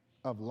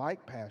of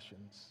like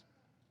passions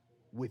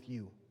with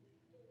you.'"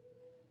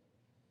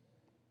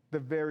 The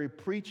very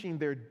preaching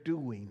they're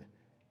doing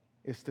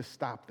is to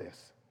stop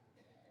this.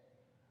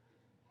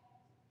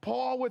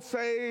 Paul would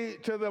say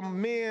to the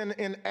men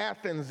in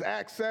Athens,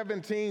 Acts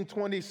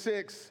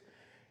 17:26,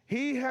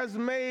 "He has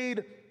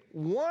made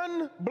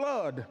one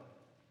blood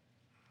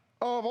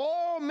of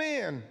all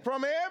men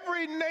from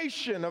every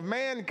nation of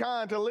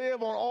mankind to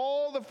live on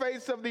all the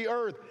face of the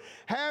earth,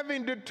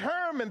 having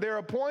determined their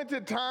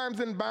appointed times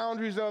and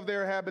boundaries of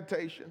their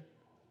habitation.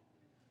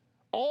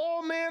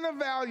 All men are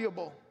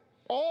valuable.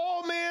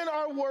 All men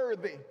are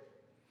worthy."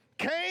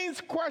 Cain's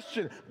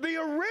question, the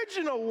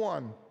original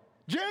one,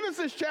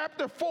 Genesis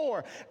chapter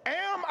 4,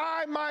 "Am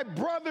I my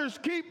brother's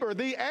keeper?"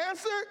 The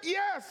answer,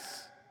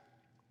 yes.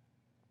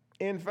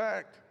 In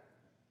fact,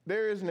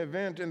 there is an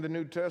event in the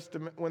New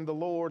Testament when the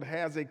Lord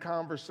has a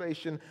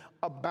conversation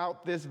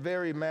about this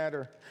very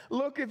matter.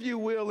 Look, if you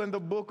will, in the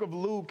book of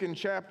Luke in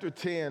chapter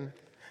 10.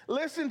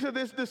 Listen to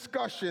this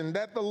discussion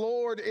that the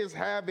Lord is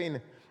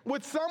having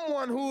with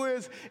someone who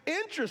is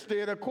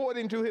interested,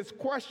 according to his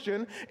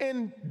question,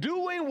 in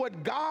doing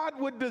what God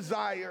would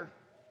desire.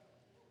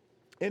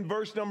 In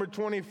verse number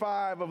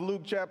 25 of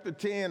Luke chapter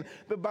 10,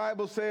 the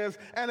Bible says,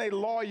 "And a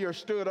lawyer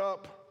stood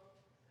up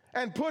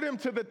and put him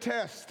to the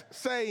test,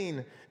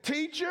 saying,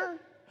 'Teacher,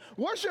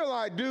 what shall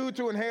I do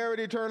to inherit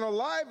eternal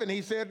life?' And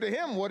he said to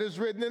him, 'What is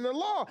written in the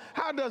law?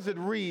 How does it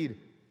read?'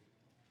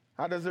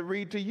 How does it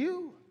read to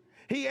you?"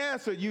 He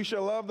answered, "You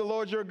shall love the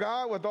Lord your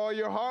God with all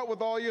your heart,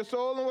 with all your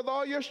soul, and with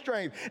all your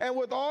strength, and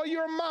with all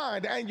your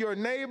mind, and your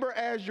neighbor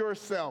as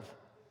yourself."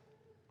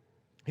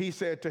 He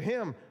said to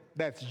him,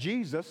 that's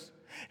Jesus,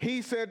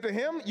 he said to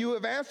him, "You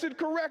have answered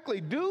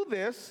correctly. Do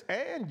this,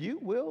 and you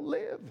will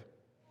live."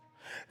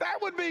 That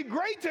would be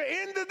great to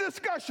end the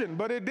discussion,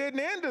 but it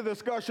didn't end the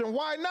discussion.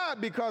 Why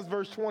not? Because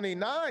verse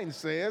 29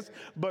 says,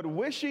 "But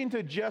wishing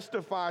to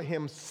justify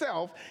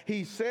himself,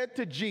 he said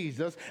to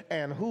Jesus,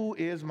 'And who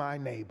is my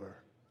neighbor?'"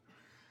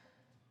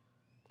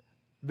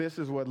 This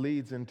is what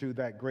leads into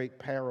that great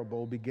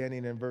parable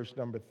beginning in verse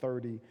number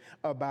 30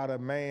 about a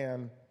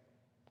man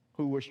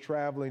who was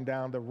traveling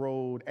down the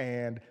road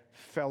and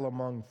fell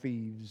among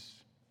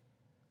thieves.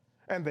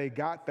 And they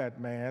got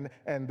that man,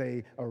 and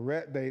they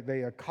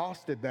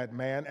accosted that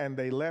man, and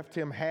they left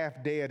him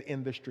half dead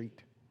in the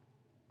street.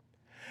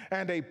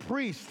 And a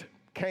priest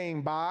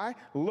came by,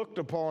 looked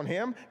upon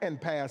him,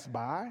 and passed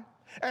by.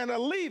 And a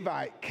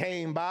Levite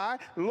came by,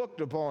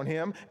 looked upon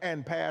him,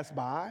 and passed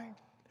by.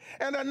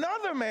 And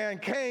another man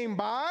came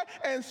by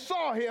and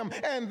saw him,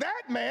 and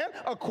that man,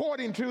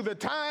 according to the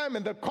time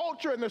and the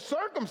culture and the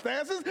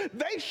circumstances,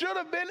 they should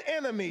have been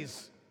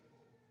enemies.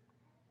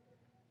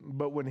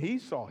 But when he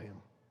saw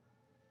him,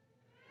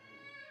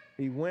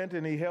 he went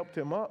and he helped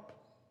him up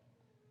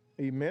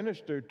He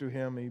ministered to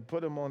him, he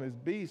put him on his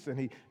beast, and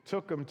he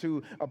took him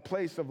to a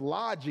place of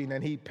lodging,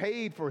 and he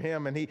paid for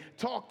him, and he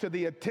talked to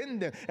the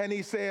attendant, and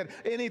he said,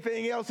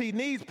 anything else he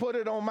needs, put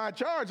it on my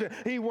charge. And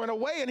he went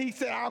away, and he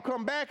said, I'll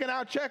come back, and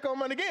I'll check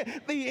on him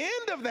again. The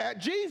end of that,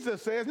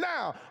 Jesus says,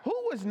 now, who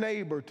was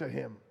neighbor to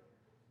him?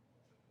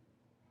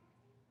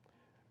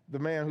 The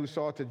man who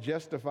sought to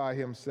justify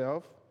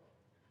himself.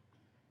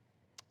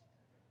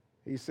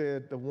 He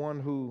said, the one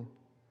who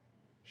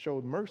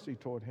showed mercy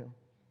toward him.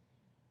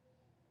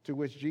 To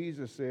which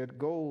Jesus said,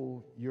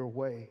 go your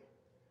way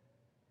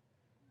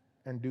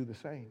and do the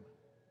same.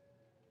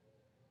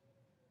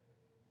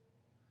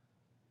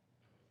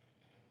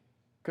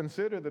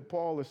 Consider that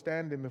Paul is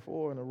standing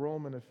before a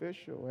Roman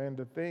official, and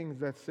the things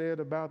that's said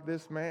about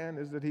this man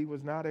is that he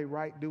was not a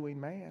right-doing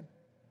man.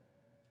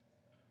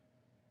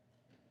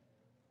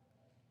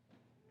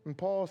 And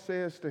Paul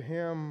says to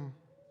him,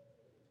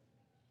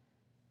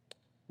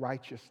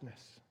 righteousness.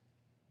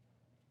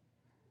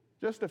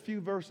 Just a few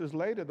verses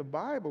later, the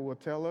Bible will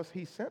tell us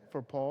he sent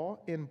for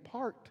Paul in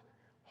part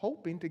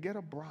hoping to get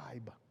a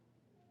bribe.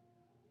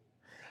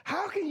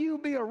 How can you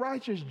be a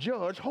righteous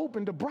judge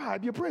hoping to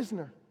bribe your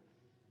prisoner?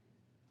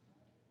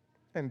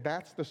 And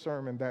that's the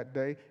sermon that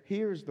day.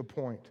 Here's the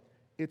point.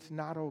 It's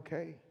not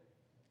okay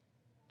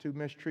to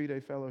mistreat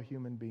a fellow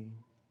human being.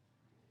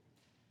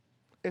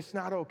 It's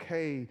not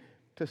okay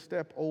to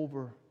step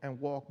over and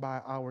walk by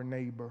our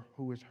neighbor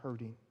who is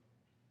hurting.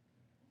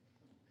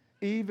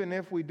 Even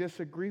if we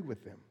disagree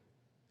with them,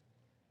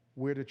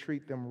 we're to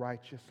treat them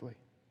righteously.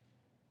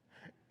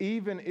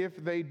 Even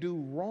if they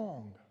do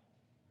wrong,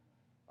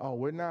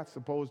 we're not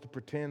supposed to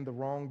pretend the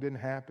wrong didn't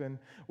happen.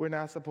 We're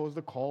not supposed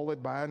to call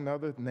it by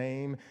another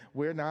name.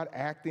 We're not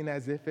acting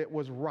as if it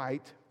was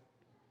right.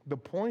 The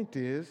point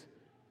is,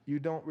 you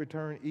don't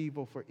return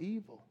evil for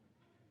evil.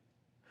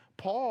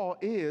 Paul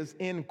is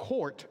in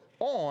court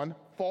on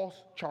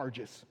false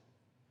charges.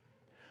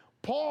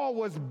 Paul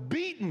was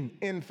beaten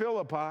in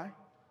Philippi,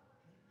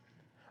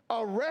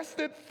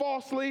 arrested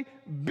falsely,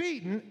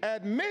 beaten.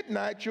 At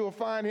midnight, you'll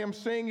find him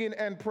singing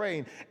and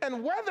praying.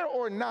 And whether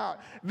or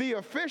not the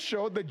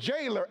official, the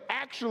jailer,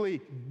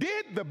 actually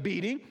did the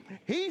beating,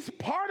 he's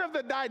part of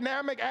the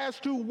dynamic as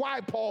to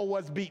why Paul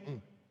was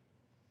beaten.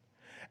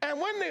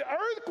 And when the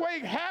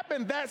earthquake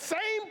happened, that same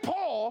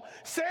Paul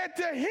said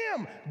to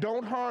him,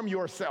 don't harm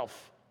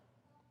yourself,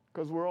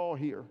 because we're all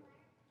here.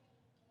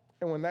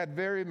 And when that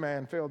very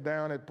man fell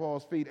down at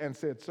Paul's feet and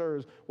said,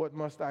 sirs, what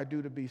must I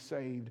do to be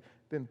saved?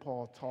 Then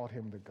Paul taught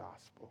him the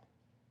gospel.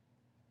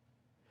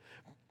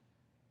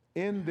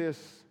 In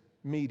this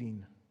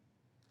meeting,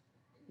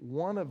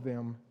 one of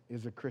them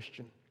is a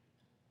Christian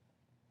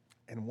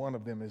and one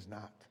of them is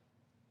not.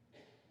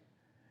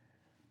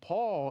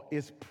 Paul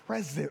is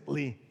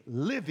presently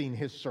living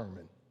his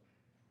sermon,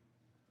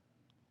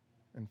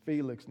 and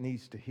Felix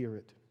needs to hear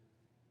it.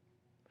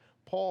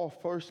 Paul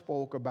first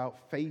spoke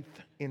about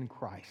faith in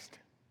Christ,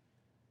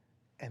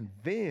 and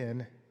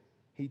then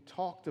he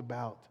talked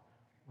about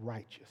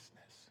righteousness.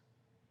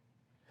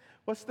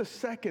 What's the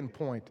second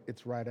point?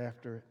 It's right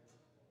after it.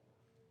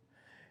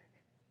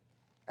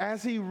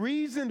 As he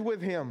reasoned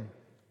with him,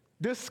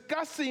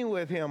 discussing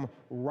with him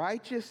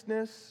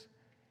righteousness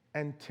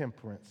and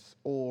temperance,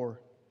 or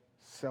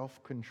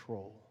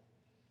self-control.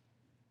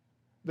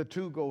 The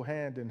two go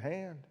hand in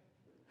hand.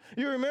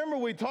 You remember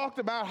we talked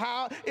about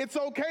how it's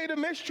okay to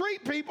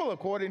mistreat people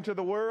according to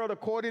the world,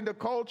 according to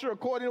culture,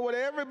 according to what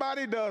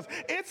everybody does.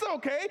 It's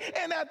okay,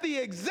 and at the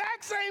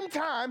exact same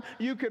time,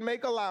 you can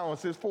make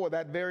allowances for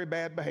that very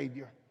bad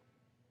behavior.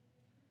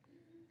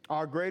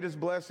 Our greatest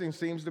blessing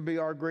seems to be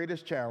our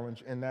greatest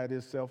challenge, and that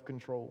is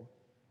self-control.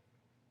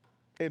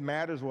 It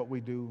matters what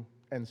we do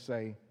and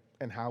say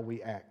and how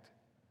we act.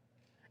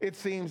 It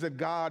seems that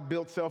God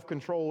built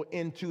self-control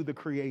into the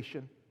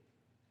creation.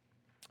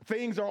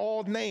 Things are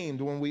all named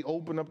when we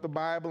open up the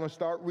Bible and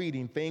start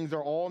reading. Things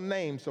are all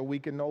named so we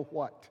can know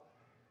what.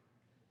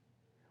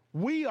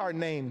 We are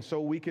named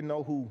so we can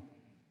know who.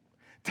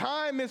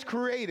 Time is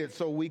created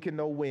so we can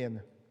know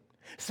when.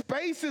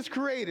 Space is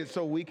created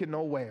so we can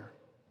know where.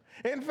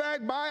 In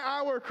fact, by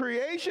our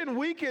creation,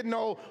 we can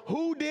know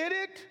who did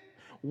it,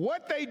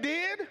 what they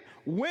did,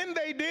 when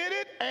they did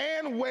it,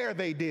 and where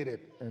they did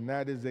it. And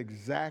that is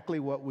exactly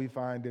what we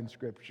find in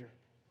Scripture.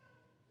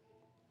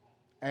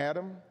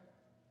 Adam,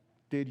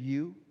 did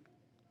you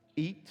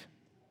eat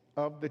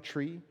of the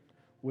tree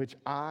which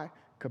I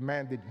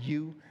commanded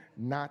you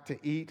not to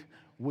eat?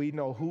 We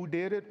know who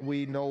did it.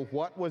 We know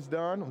what was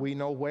done. We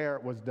know where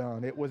it was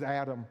done. It was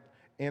Adam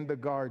in the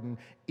garden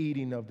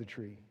eating of the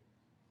tree.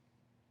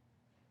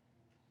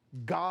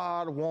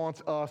 God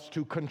wants us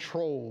to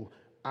control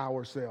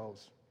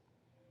ourselves.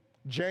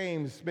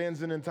 James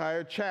spends an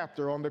entire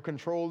chapter on the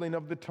controlling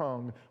of the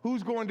tongue.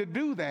 Who's going to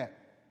do that?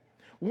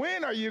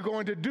 When are you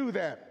going to do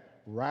that?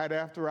 Right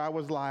after I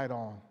was lied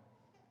on,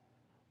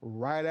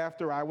 right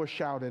after I was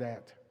shouted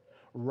at,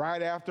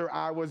 right after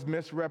I was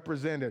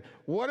misrepresented.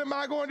 What am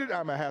I going to do?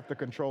 I'm going to have to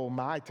control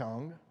my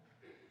tongue.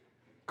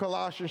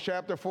 Colossians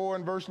chapter 4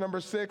 and verse number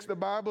 6, the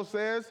Bible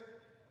says,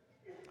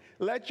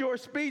 let your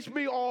speech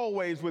be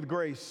always with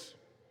grace,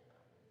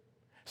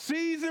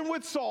 seasoned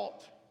with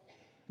salt,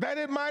 that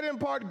it might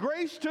impart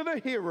grace to the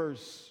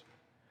hearers.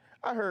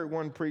 I heard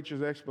one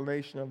preacher's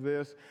explanation of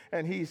this,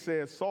 and he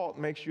said, salt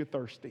makes you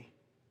thirsty.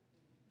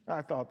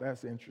 I thought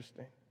that's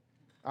interesting.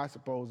 I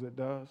suppose it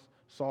does.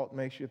 Salt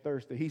makes you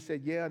thirsty. He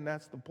said, yeah, and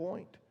that's the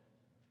point.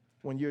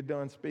 When you're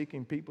done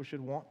speaking, people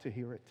should want to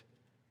hear it.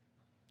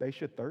 They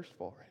should thirst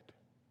for it.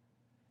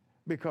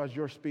 Because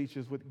your speech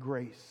is with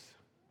grace,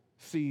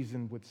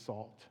 seasoned with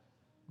salt,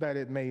 that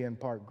it may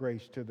impart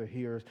grace to the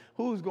hearers.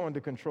 Who's going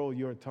to control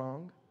your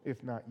tongue,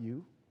 if not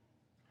you?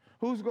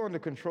 Who's going to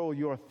control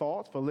your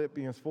thoughts?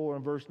 Philippians 4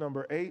 and verse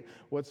number 8,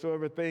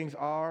 whatsoever things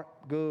are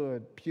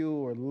good,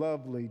 pure,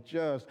 lovely,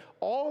 just,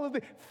 all of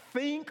the,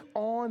 think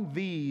on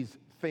these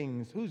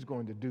things. Who's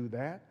going to do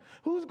that?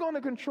 Who's going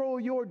to control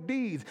your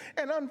deeds?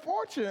 And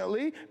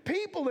unfortunately,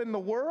 people in the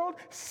world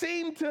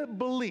seem to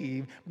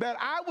believe that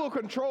I will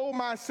control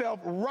myself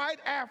right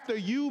after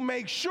you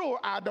make sure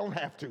I don't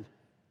have to.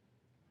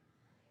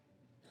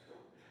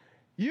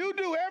 You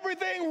do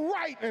everything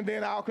right, and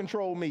then I'll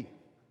control me.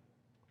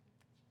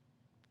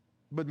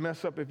 But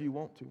mess up if you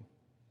want to.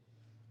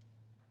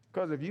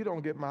 Because if you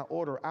don't get my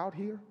order out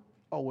here,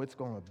 oh, it's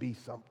going to be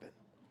something.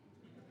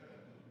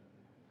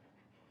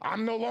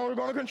 I'm no longer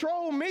going to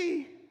control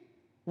me.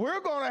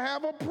 We're going to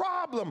have a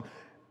problem.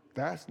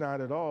 That's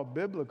not at all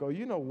biblical.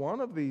 You know, one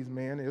of these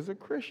men is a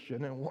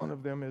Christian and one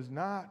of them is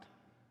not.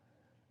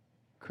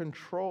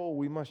 Control,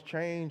 we must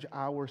change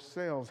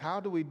ourselves. How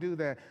do we do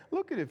that?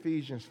 Look at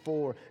Ephesians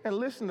 4 and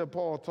listen to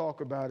Paul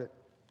talk about it.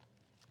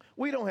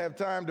 We don't have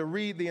time to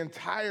read the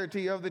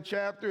entirety of the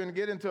chapter and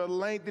get into a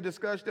lengthy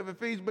discussion of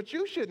Ephesians, but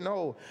you should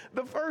know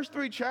the first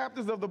 3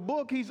 chapters of the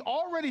book, he's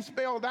already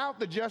spelled out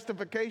the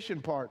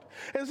justification part.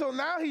 And so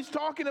now he's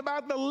talking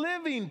about the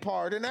living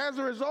part. And as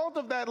a result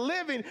of that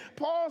living,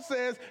 Paul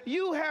says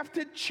you have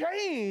to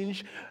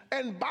change.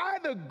 And by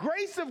the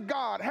grace of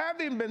God,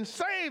 having been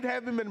saved,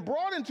 having been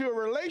brought into a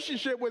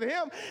relationship with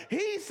him,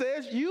 he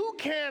says you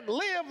can't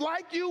live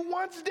like you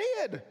once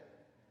did.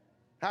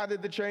 How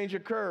did the change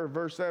occur?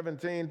 Verse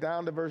 17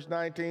 down to verse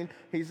 19,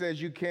 he says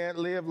you can't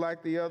live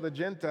like the other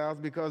Gentiles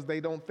because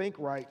they don't think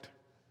right.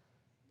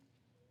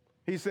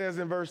 He says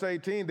in verse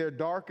 18, they're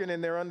darkened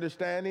in their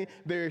understanding.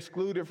 They're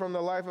excluded from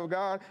the life of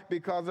God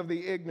because of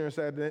the ignorance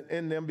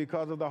in them,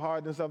 because of the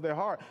hardness of their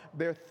heart.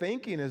 Their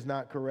thinking is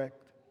not correct.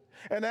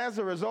 And as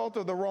a result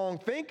of the wrong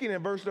thinking,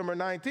 in verse number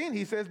 19,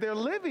 he says their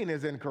living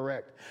is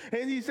incorrect.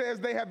 And he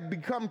says they have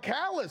become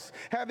callous,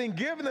 having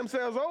given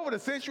themselves over to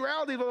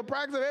sensuality, to the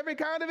practice of every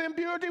kind of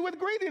impurity with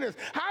greediness.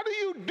 How do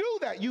you do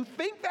that? You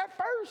think that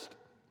first.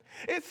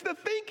 It's the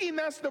thinking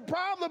that's the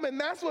problem, and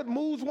that's what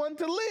moves one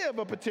to live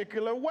a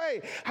particular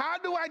way. How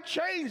do I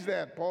change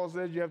that? Paul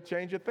says you have to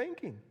change your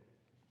thinking.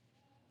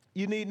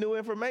 You need new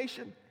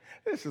information.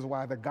 This is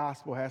why the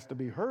gospel has to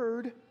be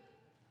heard.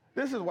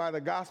 This is why the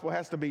gospel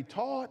has to be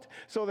taught,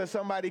 so that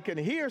somebody can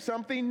hear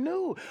something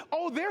new.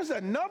 Oh, there's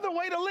another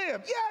way to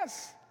live.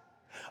 Yes.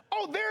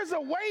 Oh, there's a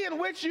way in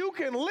which you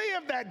can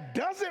live that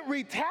doesn't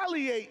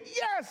retaliate.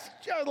 Yes,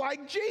 just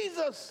like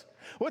Jesus.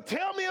 Well,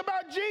 tell me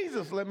about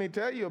Jesus. Let me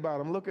tell you about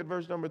him. Look at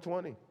verse number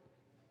 20.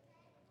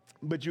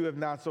 But you have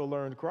not so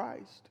learned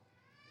Christ.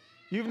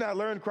 You've not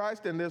learned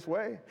Christ in this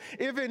way.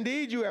 If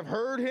indeed you have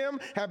heard him,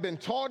 have been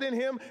taught in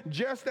him,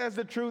 just as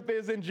the truth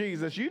is in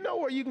Jesus. You know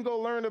where you can go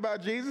learn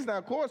about Jesus. Now,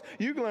 of course,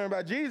 you can learn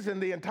about Jesus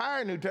in the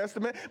entire New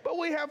Testament, but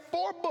we have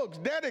 4 books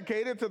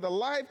dedicated to the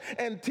life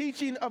and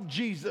teaching of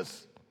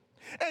Jesus.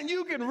 And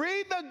you can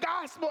read the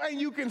gospel and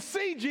you can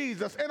see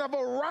Jesus in a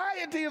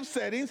variety of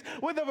settings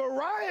with a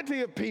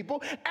variety of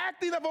people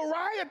acting a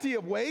variety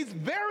of ways,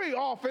 very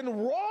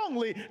often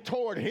wrongly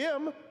toward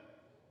him.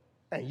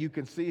 And you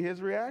can see his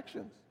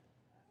reactions.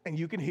 And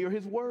you can hear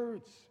his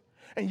words,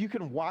 and you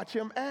can watch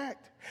him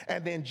act.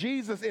 And then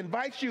Jesus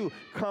invites you,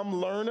 come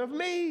learn of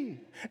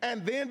me,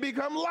 and then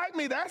become like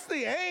me. That's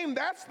the aim.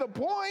 That's the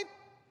point.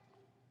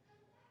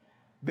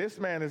 This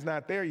man is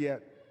not there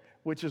yet,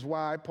 which is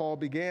why Paul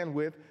began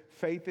with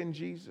faith in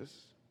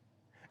Jesus.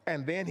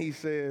 And then he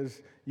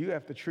says, you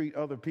have to treat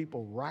other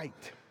people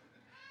right.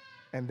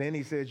 And then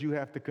he says, you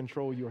have to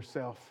control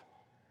yourself.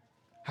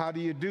 How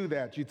do you do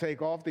that? You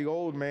take off the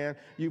old man,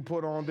 you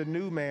put on the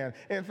new man.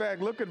 In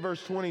fact, look at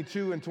verse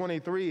 22 and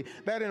 23,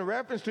 that in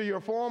reference to your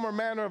former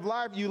manner of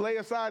life, you lay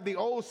aside the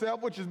old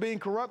self, which is being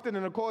corrupted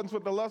in accordance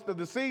with the lust of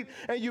deceit,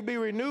 and you be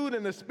renewed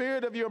in the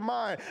spirit of your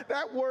mind.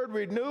 That word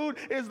renewed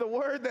is the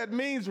word that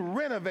means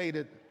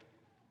renovated.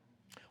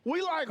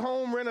 We like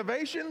home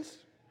renovations.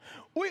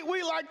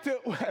 We like to,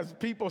 as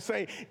people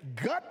say,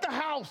 gut the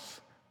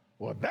house.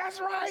 Well, that's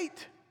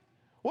right.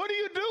 What do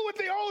you do with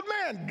the old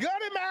man?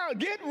 Gut him out.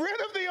 Get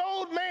rid of the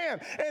old man.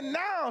 And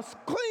now,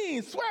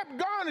 clean, swept,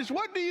 garnished,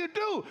 what do you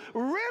do?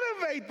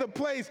 Renovate the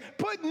place.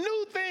 Put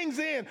new things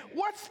in.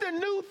 What's the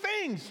new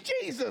things?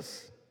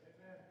 Jesus.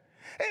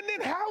 And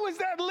then how is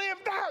that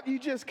lived out? You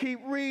just keep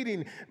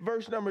reading.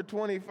 Verse number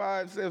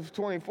 25 says,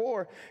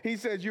 24, he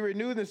says, you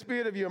renew the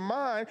spirit of your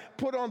mind,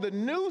 put on the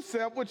new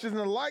self, which is in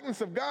the likeness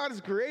of God,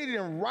 is created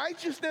in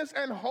righteousness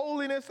and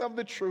holiness of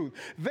the truth.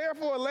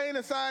 Therefore, laying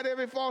aside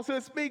every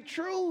falsehood, speak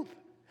truth.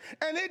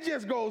 And it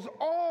just goes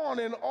on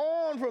and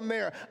on from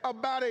there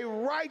about a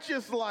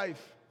righteous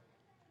life.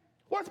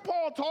 What's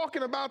Paul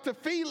talking about to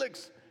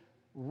Felix?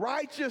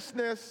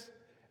 Righteousness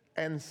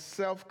and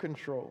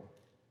self-control.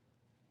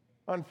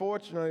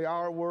 Unfortunately,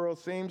 our world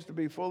seems to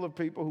be full of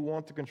people who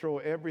want to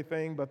control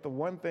everything but the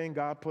one thing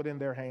God put in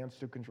their hands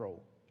to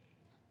control: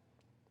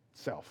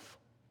 self.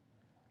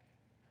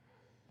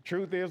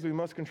 Truth is, we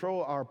must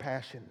control our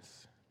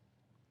passions.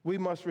 We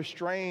must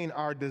restrain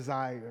our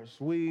desires.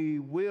 We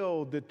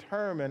will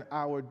determine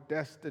our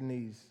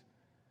destinies.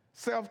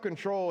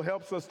 Self-control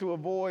helps us to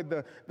avoid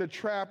the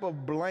trap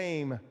of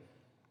blame.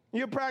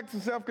 You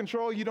practice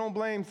self-control, you don't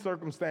blame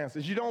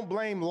circumstances. You don't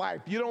blame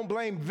life. You don't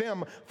blame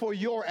them for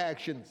your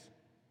actions.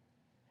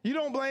 You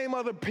don't blame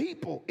other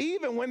people,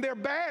 even when they're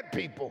bad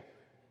people.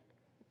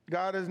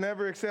 God has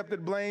never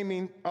accepted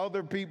blaming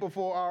other people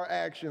for our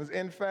actions.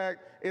 In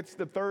fact, it's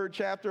the 3rd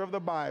chapter of the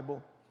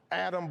Bible.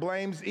 Adam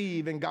blames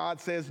Eve, and God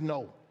says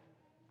no.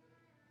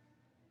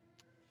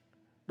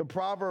 The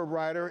proverb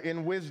writer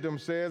in Wisdom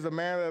says, a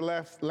man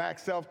that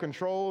lacks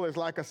self-control is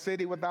like a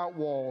city without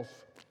walls.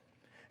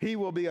 He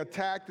will be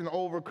attacked and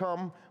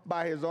overcome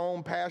by his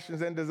own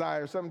passions and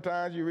desires.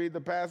 Sometimes you read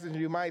the passage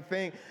and you might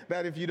think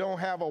that if you don't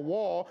have a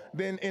wall,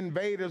 then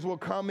invaders will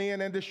come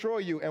in and destroy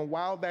you. And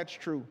while that's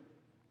true,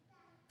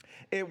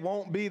 it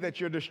won't be that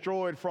you're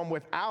destroyed from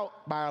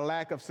without by a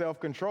lack of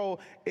self-control.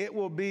 It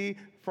will be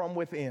from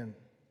within.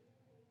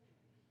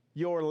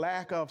 Your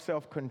lack of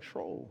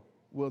self-control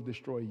will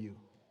destroy you.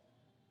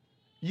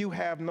 You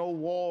have no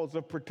walls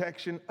of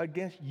protection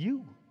against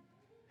you.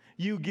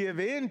 You give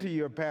in to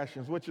your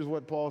passions, which is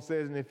what Paul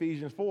says in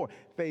Ephesians 4.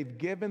 They've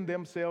given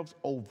themselves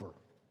over.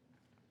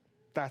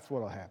 That's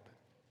what will happen.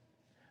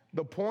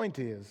 The point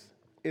is,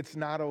 it's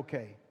not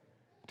okay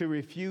to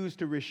refuse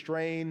to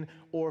restrain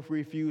or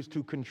refuse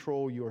to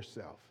control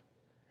yourself.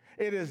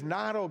 It is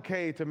not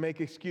okay to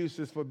make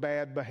excuses for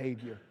bad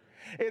behavior.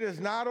 It is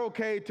not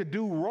okay to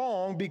do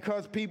wrong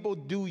because people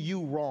do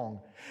you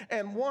wrong.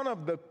 And one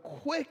of the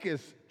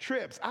quickest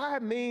trips, I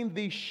mean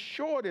the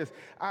shortest,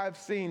 I've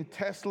seen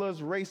Teslas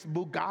race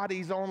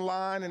Bugattis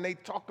online, and they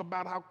talk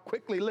about how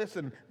quickly,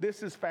 listen,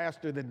 this is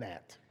faster than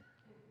that.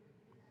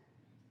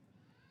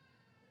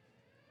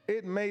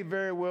 It may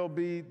very well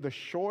be the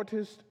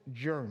shortest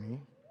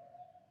journey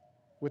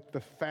with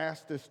the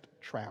fastest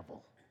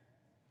travel.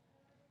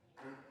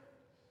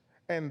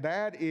 And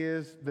that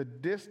is the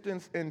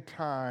distance and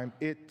time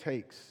it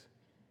takes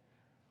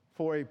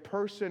for a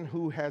person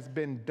who has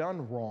been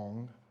done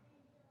wrong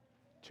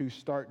to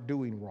start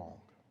doing wrong.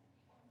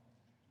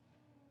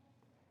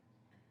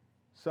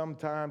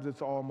 Sometimes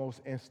it's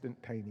almost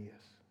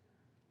instantaneous.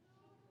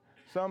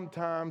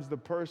 Sometimes the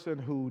person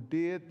who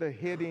did the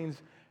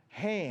hitting's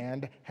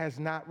hand has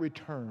not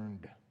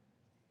returned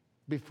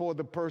before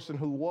the person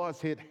who was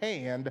hit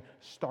hand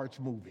starts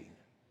moving.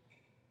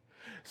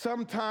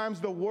 Sometimes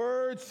the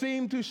words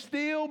seem to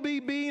still be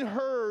being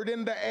heard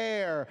in the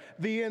air,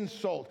 the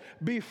insult,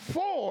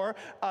 before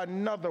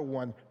another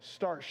one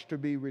starts to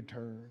be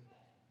returned.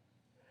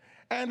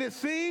 And it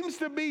seems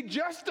to be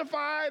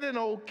justified and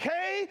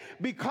okay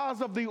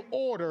because of the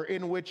order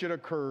in which it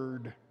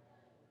occurred.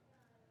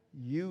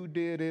 You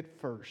did it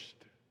first,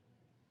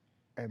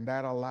 and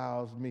that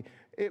allows me.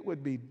 It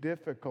would be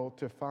difficult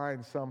to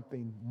find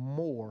something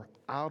more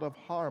out of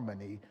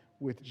harmony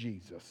with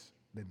Jesus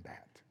than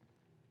that.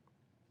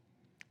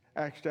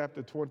 Acts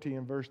chapter 20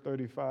 and verse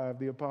 35,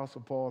 the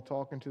Apostle Paul,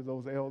 talking to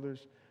those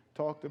elders,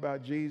 talked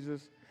about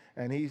Jesus,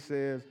 and he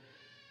says,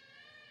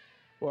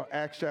 well,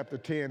 Acts chapter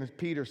 10, as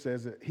Peter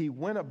says it, he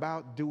went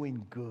about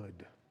doing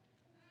good.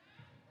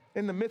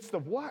 In the midst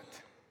of what?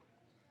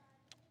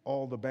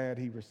 All the bad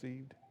he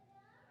received.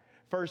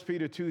 1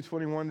 Peter 2,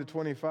 21 to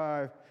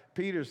 25,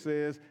 Peter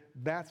says,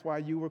 that's why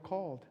you were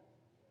called.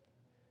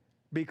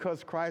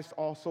 Because Christ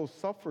also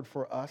suffered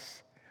for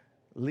us,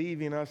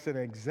 leaving us an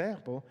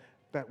example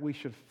that we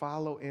should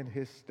follow in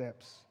his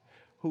steps,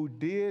 who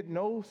did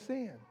no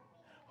sin,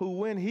 who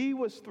when he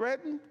was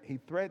threatened, he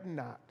threatened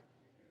not.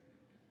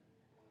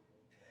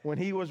 When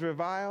he was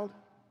reviled,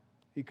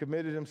 he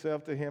committed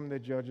himself to him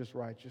that judges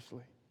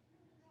righteously.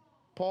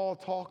 Paul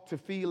talked to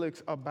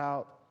Felix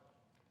about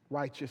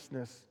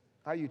righteousness,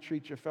 how you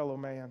treat your fellow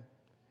man.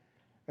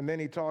 And then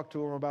he talked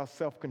to him about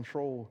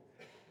self-control,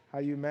 how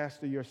you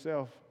master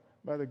yourself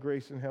by the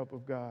grace and help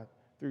of God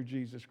through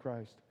Jesus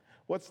Christ.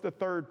 What's the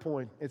third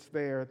point? It's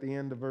there at the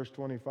end of verse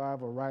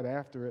 25 or right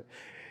after it.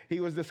 He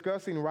was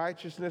discussing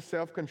righteousness,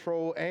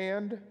 self-control,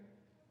 and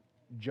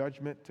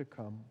judgment to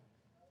come.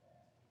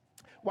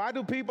 Why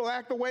do people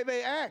act the way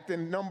they act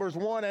in Numbers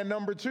 1 and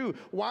number 2?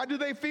 Why do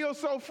they feel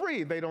so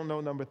free? They don't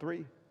know number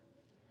 3.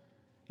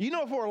 You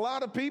know, for a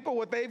lot of people,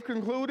 what they've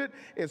concluded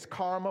is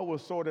karma will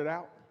sort it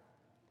out.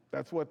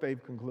 That's what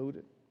they've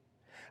concluded.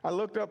 I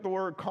looked up the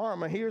word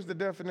karma. Here's the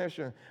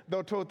definition: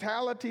 the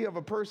totality of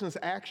a person's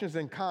actions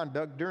and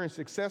conduct during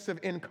successive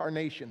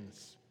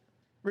incarnations,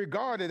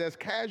 regarded as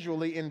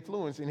casually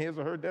influencing his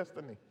or her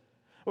destiny.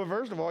 Well,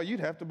 first of all, you'd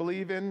have to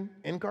believe in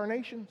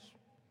incarnations.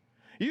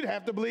 You'd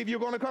have to believe you're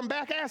going to come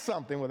back as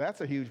something. Well,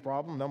 that's a huge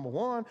problem, number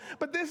one.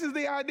 But this is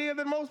the idea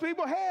that most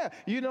people have.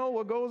 You know,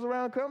 what goes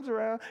around comes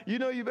around. You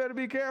know, you better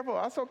be careful.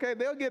 That's okay.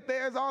 They'll get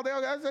theirs.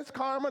 That's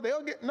karma.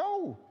 They'll get,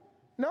 no,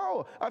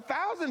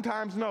 1,000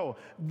 times no.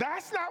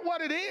 That's not what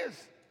it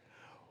is.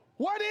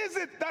 What is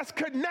it that's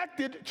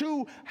connected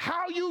to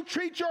how you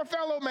treat your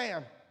fellow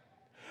man?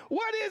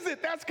 What is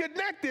it that's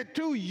connected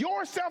to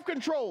your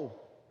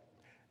self-control?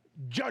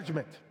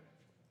 Judgment.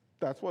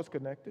 That's what's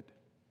connected.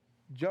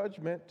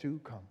 Judgment to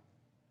come.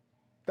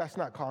 That's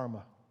not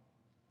karma.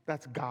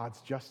 That's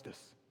God's justice.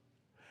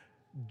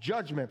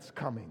 Judgment's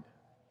coming.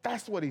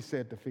 That's what he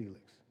said to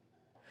Felix.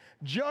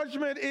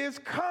 Judgment is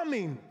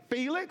coming,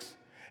 Felix.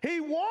 He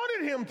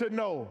wanted him to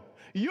know.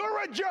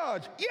 You're a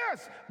judge,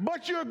 yes,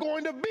 but you're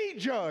going to be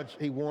judged.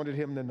 He wanted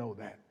him to know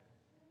that.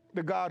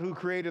 The God who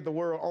created the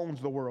world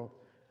owns the world.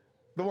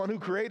 The one who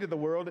created the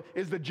world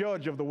is the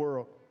judge of the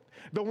world.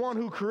 The one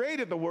who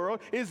created the world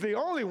is the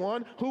only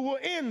one who will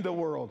end the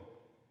world.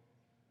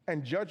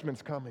 And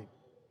judgment's coming.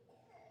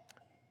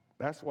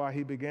 That's why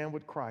he began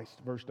with Christ.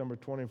 Verse number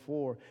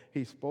 24,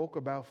 he spoke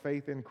about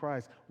faith in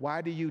Christ.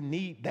 Why do you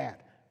need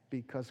that?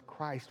 Because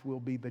Christ will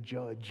be the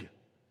judge.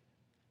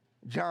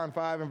 John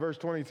 5 and verse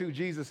 22,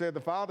 Jesus said the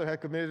Father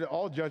had committed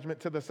all judgment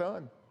to the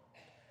Son.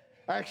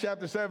 Acts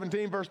chapter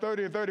 17, verse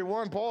 30 and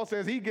 31, Paul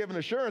says he given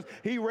assurance.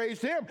 He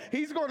raised him.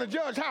 He's going to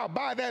judge how?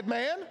 By that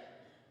man.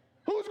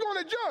 Who's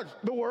going to judge?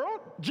 The world?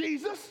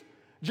 Jesus.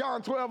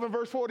 John 12 and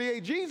verse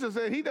 48, Jesus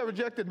said, he that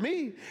rejected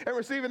me and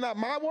receiving not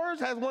my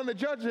words has one to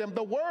judge him.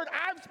 The word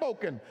I've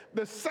spoken,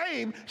 the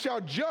same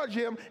shall judge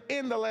him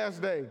in the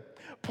last day.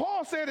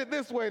 Paul said it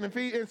this way in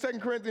 2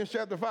 Corinthians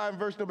chapter 5 and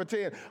verse number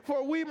 10,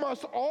 for we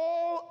must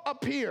all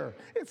appear.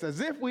 It's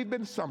as if we've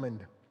been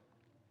summoned.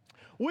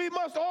 We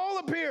must all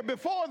appear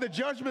before the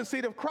judgment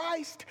seat of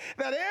Christ,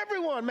 that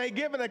everyone may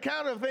give an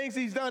account of things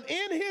he's done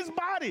in his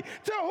body.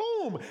 To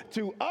whom?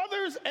 To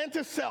others and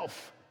to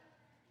self,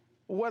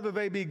 whether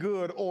they be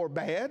good or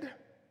bad.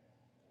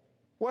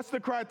 What's the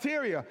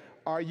criteria?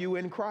 Are you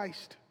in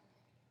Christ?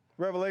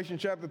 Revelation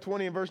chapter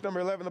 20 and verse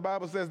number 11, the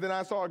Bible says, then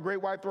I saw a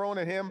great white throne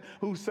and him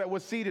who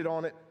was seated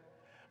on it.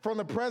 From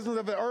the presence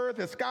of the earth,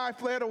 the sky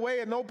fled away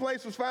and no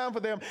place was found for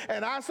them.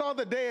 And I saw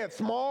the dead,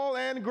 small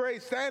and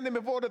great, standing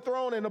before the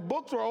throne, and the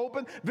books were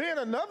opened. Then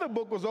another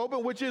book was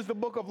opened, which is the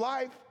book of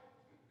life.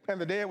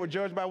 And the dead were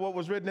judged by what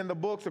was written in the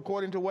books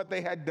according to what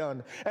they had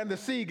done. And the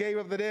sea gave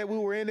up the dead who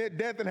were in it.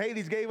 Death and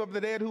Hades gave up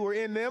the dead who were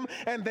in them.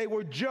 And they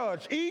were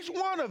judged, each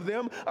one of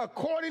them,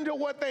 according to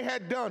what they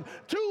had done.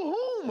 To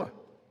whom?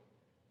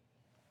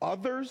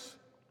 Others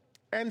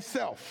and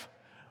self.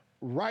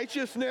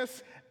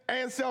 Righteousness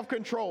and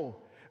self-control.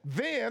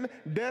 Then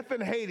death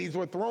and Hades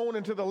were thrown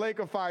into the lake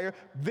of fire.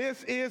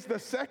 This is the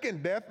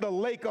second death, the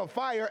lake of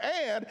fire.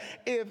 And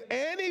if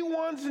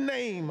anyone's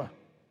name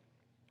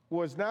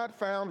was not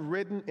found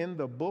written in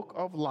the book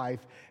of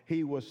life,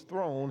 he was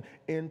thrown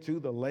into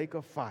the lake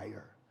of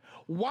fire.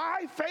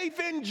 Why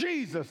faith in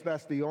Jesus?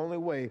 That's the only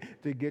way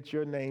to get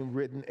your name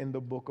written in the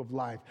book of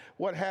life.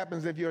 What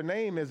happens if your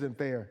name isn't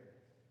there?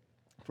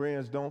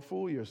 Friends, don't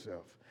fool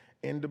yourself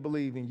into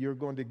believing you're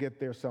going to get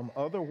there some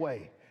other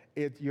way.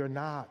 You're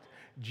not.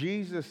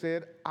 Jesus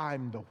said,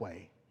 I'm the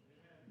way,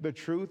 the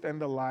truth, and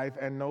the life,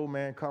 and no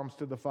man comes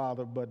to the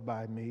Father but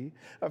by me.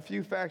 A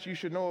few facts you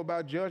should know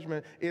about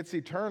judgment. It's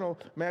eternal.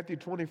 Matthew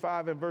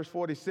 25 and verse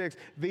 46,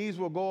 these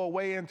will go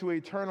away into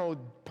eternal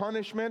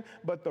punishment,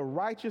 but the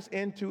righteous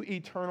into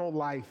eternal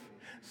life.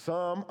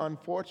 Some,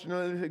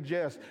 unfortunately,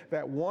 suggest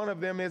that one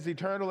of them is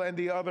eternal and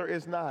the other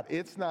is not.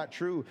 It's not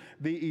true.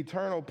 The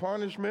eternal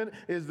punishment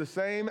is the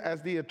same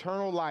as the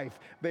eternal life.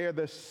 They're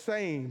the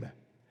same.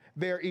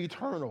 They're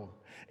eternal.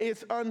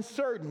 It's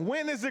uncertain.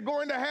 When is it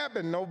going to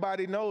happen?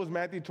 Nobody knows.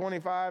 Matthew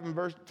 25 and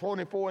verse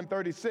 24 and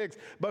 36.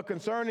 But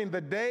concerning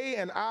the day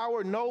and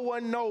hour, no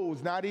one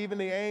knows, not even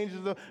the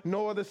angels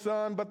nor the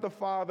Son, but the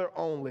Father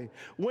only.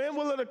 When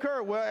will it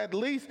occur? Well, at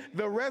least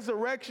the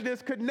resurrection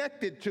is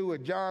connected to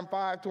it. John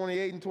 5,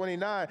 28 and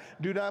 29.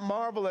 Do not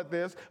marvel at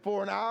this,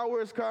 for an hour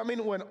is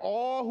coming when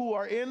all who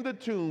are in the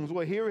tombs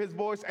will hear his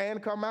voice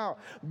and come out.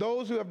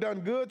 Those who have done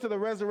good to the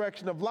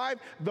resurrection of life,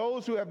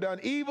 those who have done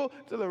evil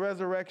to the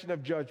resurrection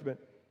of judgment.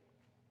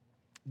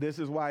 This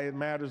is why it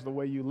matters the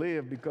way you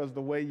live, because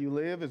the way you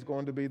live is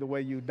going to be the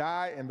way you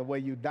die, and the way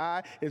you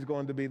die is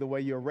going to be the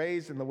way you're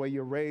raised, and the way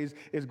you're raised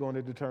is going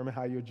to determine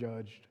how you're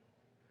judged.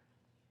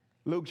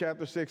 Luke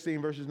chapter 16,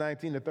 verses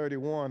 19 to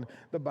 31,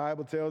 the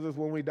Bible tells us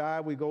when we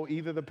die, we go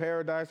either to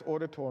paradise or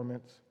to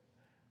torments.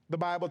 The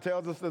Bible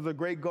tells us there's a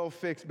great gulf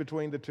fixed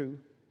between the two.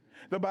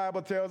 The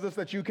Bible tells us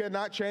that you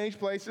cannot change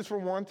places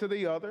from one to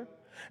the other.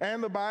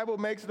 And the Bible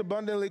makes it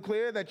abundantly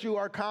clear that you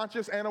are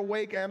conscious and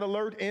awake and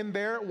alert in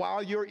there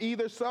while you're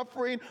either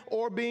suffering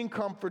or being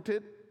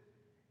comforted.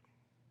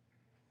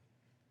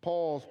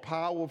 Paul's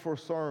powerful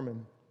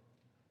sermon.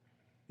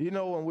 You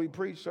know, when we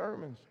preach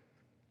sermons,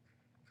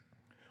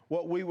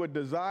 What we would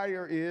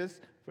desire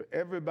is for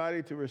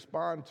everybody to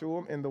respond to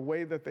him in the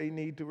way that they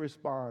need to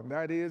respond.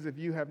 That is, if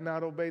you have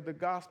not obeyed the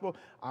gospel,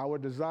 our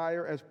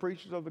desire as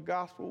preachers of the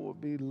gospel would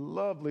be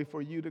lovely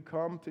for you to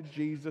come to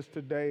Jesus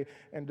today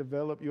and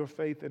develop your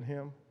faith in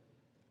him.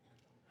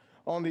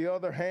 On the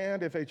other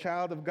hand, if a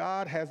child of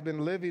God has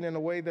been living in a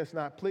way that's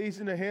not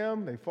pleasing to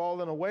him, they've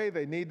fallen away,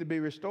 they need to be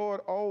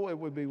restored, oh, it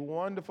would be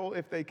wonderful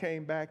if they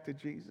came back to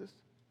Jesus.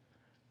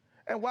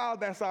 And while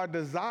that's our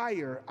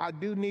desire, I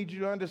do need you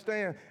to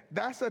understand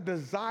that's a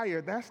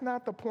desire. That's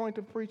not the point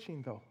of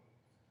preaching, though.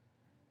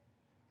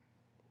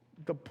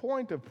 The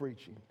point of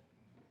preaching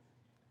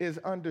is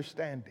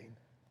understanding.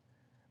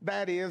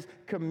 That is,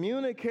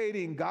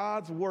 communicating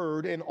God's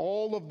word in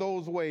all of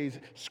those ways,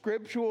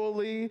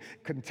 scripturally,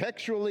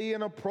 contextually,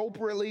 and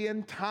appropriately,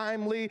 and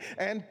timely,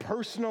 and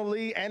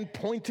personally, and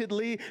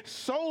pointedly,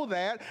 so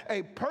that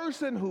a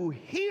person who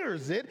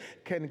hears it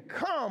can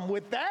come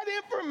with that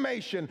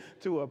information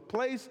to a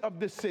place of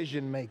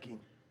decision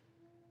making.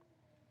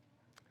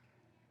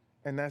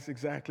 And that's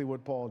exactly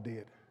what Paul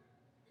did.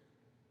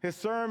 His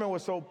sermon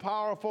was so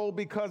powerful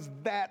because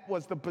that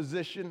was the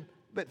position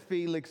that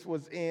Felix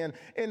was in.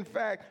 In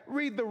fact,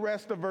 read the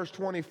rest of verse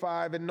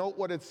 25 and note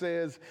what it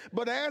says.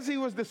 But as he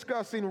was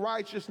discussing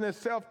righteousness,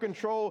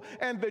 self-control,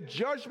 and the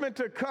judgment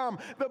to come,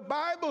 the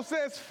Bible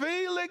says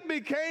Felix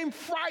became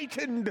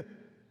frightened.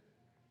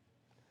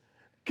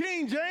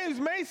 King James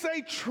may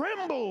say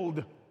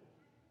trembled.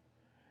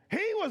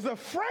 He was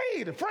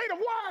afraid. Afraid of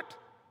what?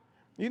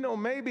 You know,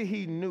 maybe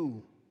he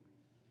knew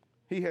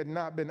he had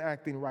not been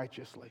acting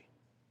righteously.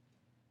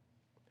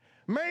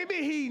 Maybe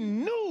he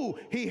knew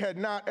he had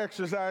not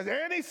exercised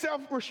any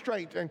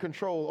self-restraint and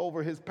control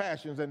over his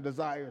passions and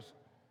desires.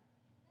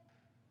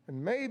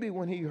 And maybe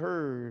when he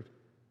heard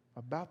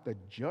about the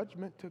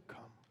judgment to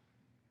come,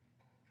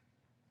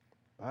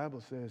 the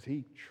Bible says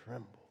he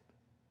trembled.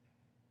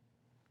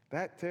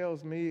 That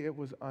tells me it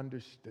was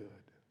understood.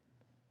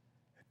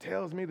 It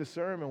tells me the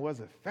sermon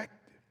was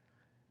effective.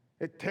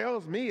 It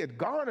tells me it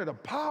garnered a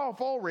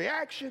powerful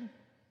reaction.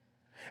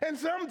 And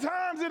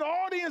sometimes in an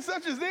audience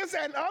such as this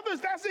and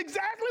others, that's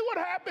exactly what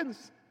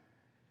happens.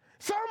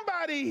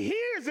 Somebody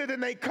hears it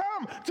and they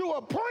come to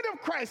a point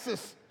of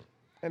crisis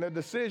and a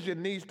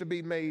decision needs to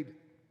be made.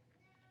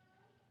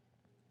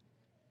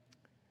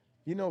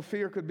 You know,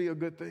 fear could be a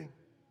good thing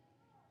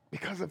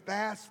because if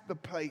that's the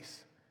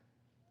place,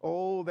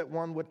 oh, that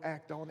one would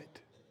act on it.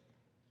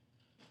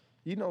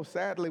 You know,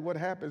 sadly, what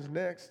happens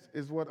next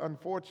is what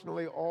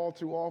unfortunately all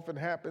too often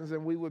happens,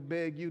 and we would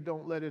beg you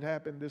don't let it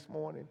happen this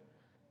morning.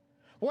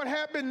 What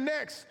happened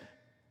next?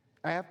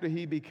 After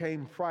he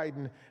became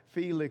frightened,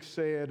 Felix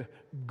said,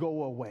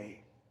 "Go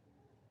away.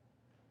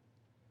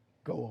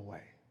 Go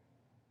away.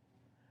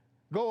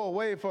 Go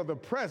away for the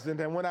present,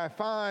 and when I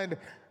find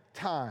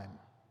time,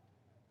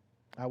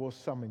 I will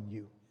summon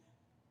you."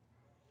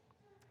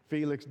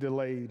 Felix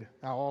delayed.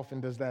 How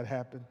often does that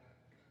happen?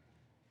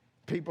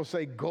 People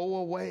say, "Go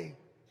away.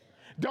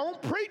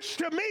 Don't preach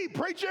to me,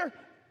 preacher.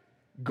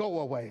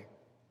 Go away."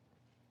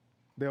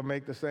 They'll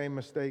make the same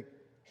mistake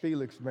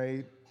Felix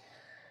made.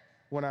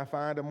 When I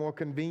find a more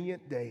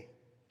convenient day,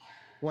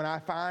 when I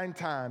find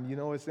time. You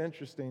know, it's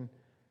interesting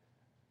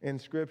in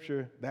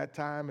Scripture, that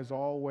time is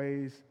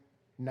always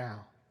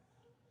now.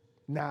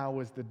 Now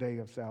is the day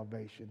of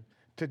salvation.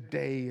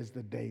 Today is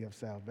the day of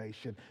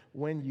salvation.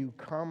 When you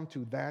come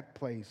to that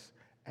place,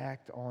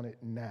 act on it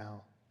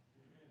now.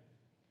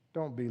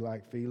 Don't be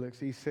like Felix.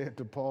 He said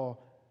to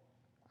Paul,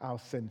 "I'll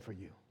send for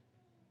you."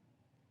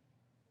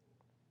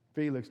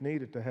 Felix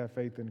needed to have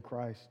faith in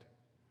Christ.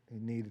 He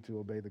needed to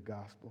obey the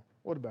gospel.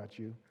 What about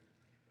you?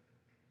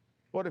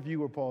 What if you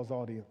were Paul's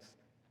audience?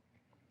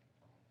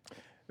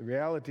 The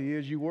reality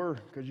is you were,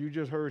 because you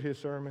just heard his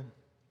sermon.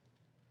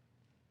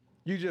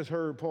 You just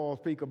heard Paul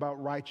speak about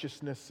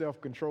righteousness,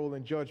 self-control,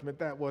 and judgment.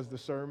 That was the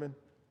sermon.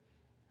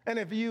 And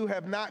if you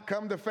have not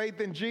come to faith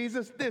in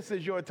Jesus, this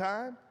is your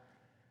time.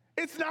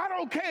 It's not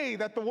okay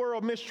that the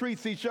world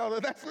mistreats each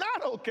other. That's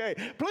not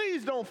okay.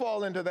 Please don't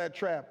fall into that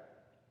trap.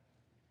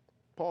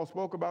 Paul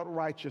spoke about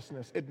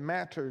righteousness. It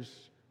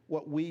matters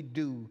what we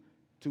do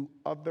to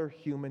other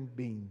human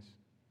beings.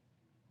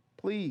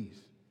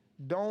 Please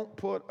don't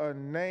put a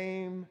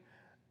name,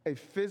 a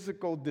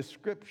physical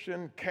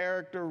description,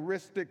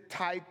 characteristic,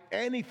 type,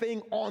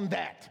 anything on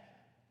that.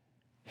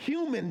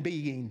 Human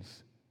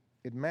beings,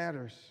 it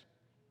matters.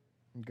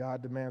 And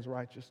God demands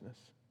righteousness.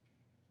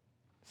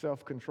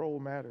 Self-control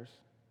matters.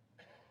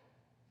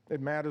 It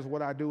matters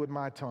what I do with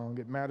my tongue.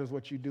 It matters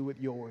what you do with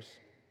yours.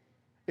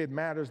 It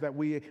matters that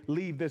we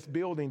leave this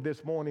building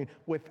this morning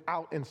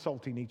without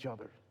insulting each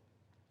other.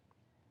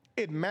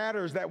 It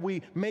matters that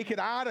we make it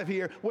out of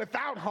here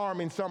without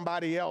harming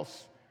somebody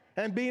else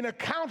and being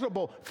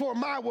accountable for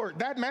my word.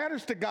 That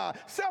matters to God.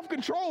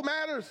 Self-control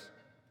matters.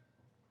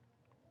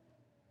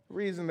 The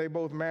reason they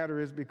both matter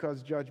is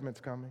because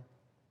judgment's coming.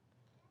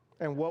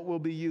 And what will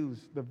be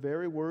used? The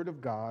very word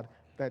of God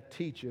that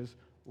teaches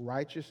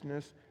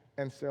righteousness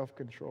and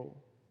self-control.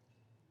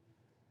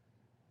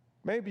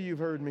 Maybe you've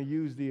heard me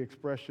use the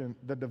expression,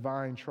 the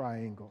divine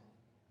triangle.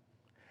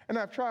 And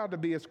I've tried to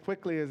be as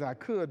quickly as I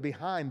could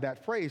behind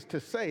that phrase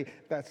to say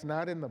that's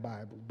not in the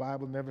Bible. The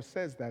Bible never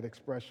says that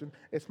expression.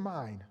 It's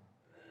mine.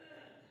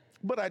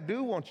 But I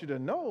do want you to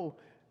know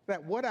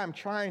that what I'm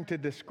trying to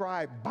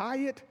describe by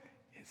it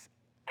is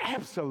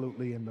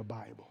absolutely in the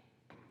Bible.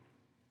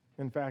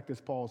 In fact,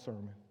 it's Paul's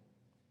sermon.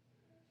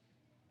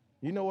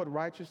 You know what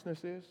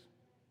righteousness is?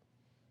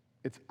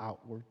 It's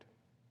outward.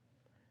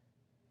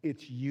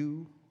 It's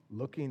you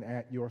looking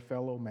at your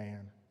fellow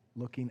man,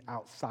 looking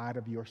outside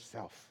of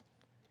yourself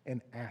and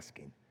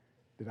asking,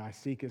 did I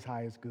seek as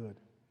high as good?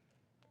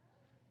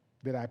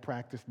 Did I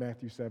practice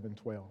Matthew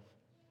 7:12?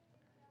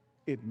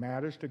 It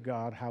matters to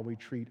God how we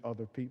treat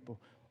other people.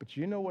 But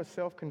you know what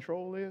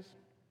self-control is?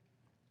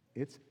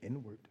 It's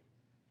inward.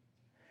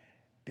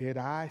 Did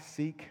I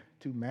seek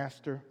to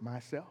master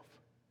myself?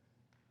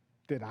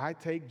 Did I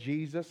take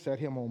Jesus, set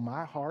him on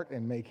my heart,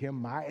 and make him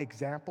my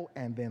example,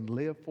 and then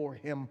live for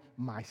him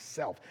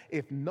myself?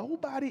 If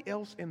nobody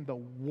else in the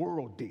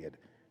world did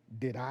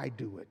I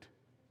do it?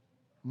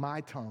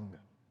 My tongue,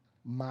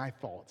 my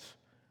thoughts,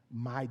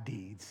 my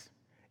deeds.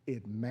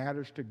 It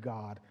matters to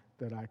God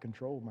that I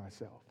control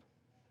myself.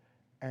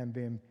 And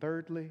then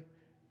thirdly,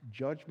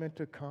 judgment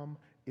to come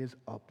is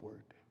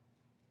upward.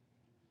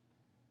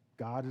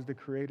 God is the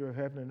creator of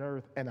heaven and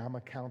earth, and I'm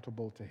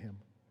accountable to him.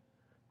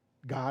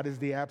 God is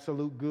the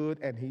absolute good,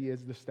 and he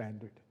is the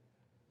standard.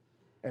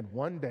 And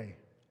one day,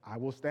 I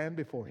will stand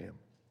before him,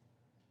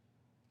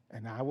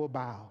 and I will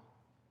bow,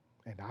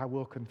 and I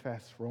will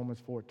confess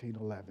Romans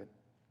 14:11.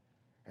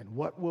 And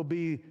what will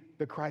be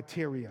the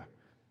criteria?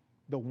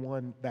 The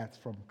one that's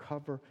from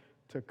cover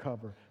to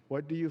cover.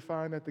 What do you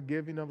find at the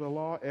giving of the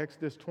law?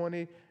 Exodus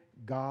 20,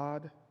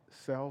 God,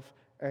 self,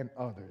 and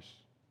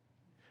others.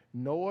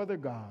 No other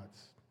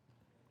gods.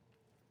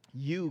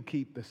 You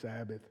keep the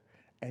Sabbath,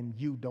 and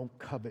you don't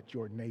covet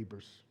your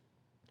neighbors.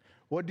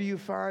 What do you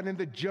find in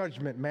the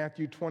judgment?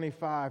 Matthew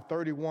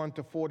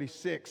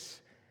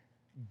 25:31-46.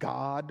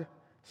 God,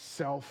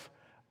 self,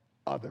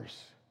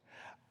 others.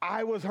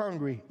 I was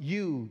hungry,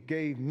 you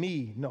gave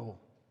me no.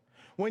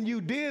 When you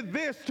did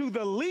this to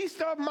the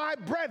least of my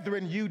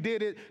brethren, you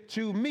did it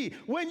to me.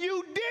 When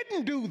you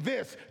didn't do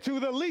this to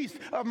the least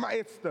of my,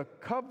 it's the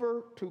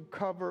cover to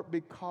cover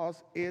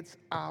because it's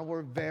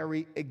our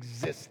very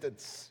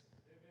existence.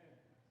 Amen.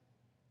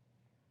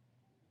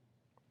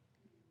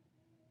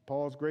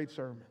 Paul's great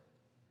sermon,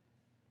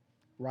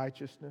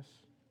 righteousness,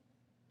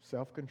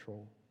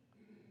 self-control,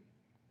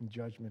 and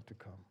judgment to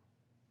come.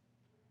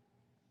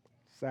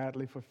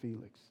 Sadly for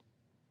Felix,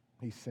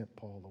 he sent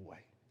Paul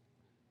away.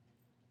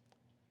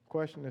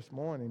 Question this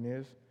morning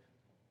is,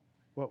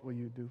 what will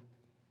you do?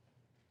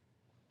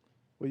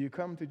 Will you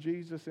come to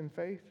Jesus in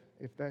faith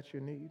if that's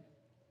your need?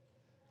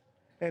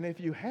 And if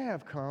you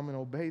have come and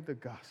obeyed the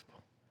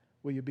gospel,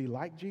 will you be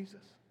like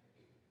Jesus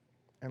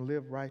and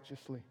live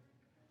righteously,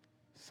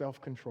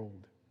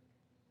 self-controlled,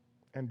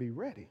 and be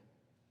ready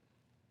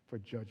for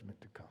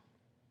judgment to come?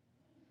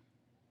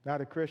 Not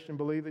a Christian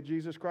believe that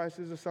Jesus Christ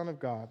is the Son of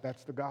God.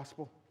 That's the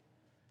gospel.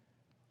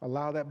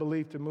 Allow that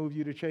belief to move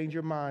you to change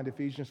your mind.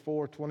 Ephesians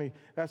 4:20,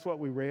 that's what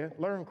we read.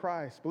 Learn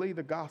Christ, believe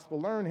the gospel,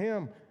 learn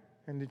him,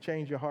 and to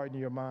change your heart and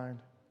your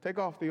mind. Take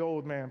off the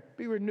old man,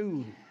 be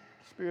renewed,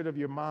 spirit of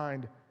your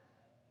mind,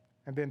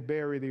 and then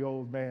bury the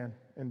old man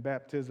in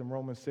baptism,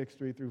 Romans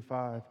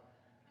 6:3-5.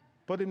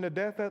 Put him to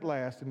death at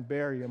last and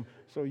bury him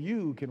so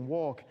you can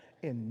walk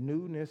in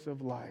newness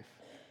of life.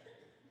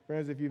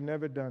 Friends, if you've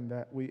never done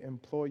that, we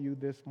implore you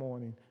this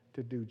morning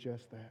to do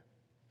just that.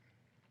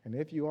 And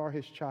if you are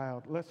his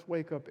child, let's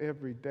wake up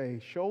every day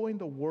showing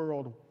the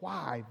world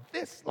why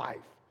this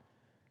life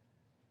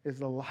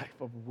is a life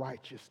of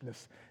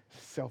righteousness,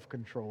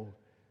 self-control,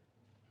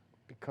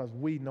 because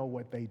we know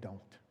what they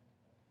don't.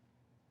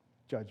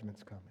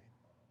 Judgment's coming.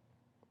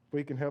 If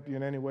we can help you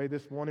in any way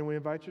this morning, we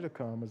invite you to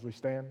come as we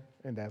stand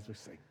and as we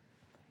sing.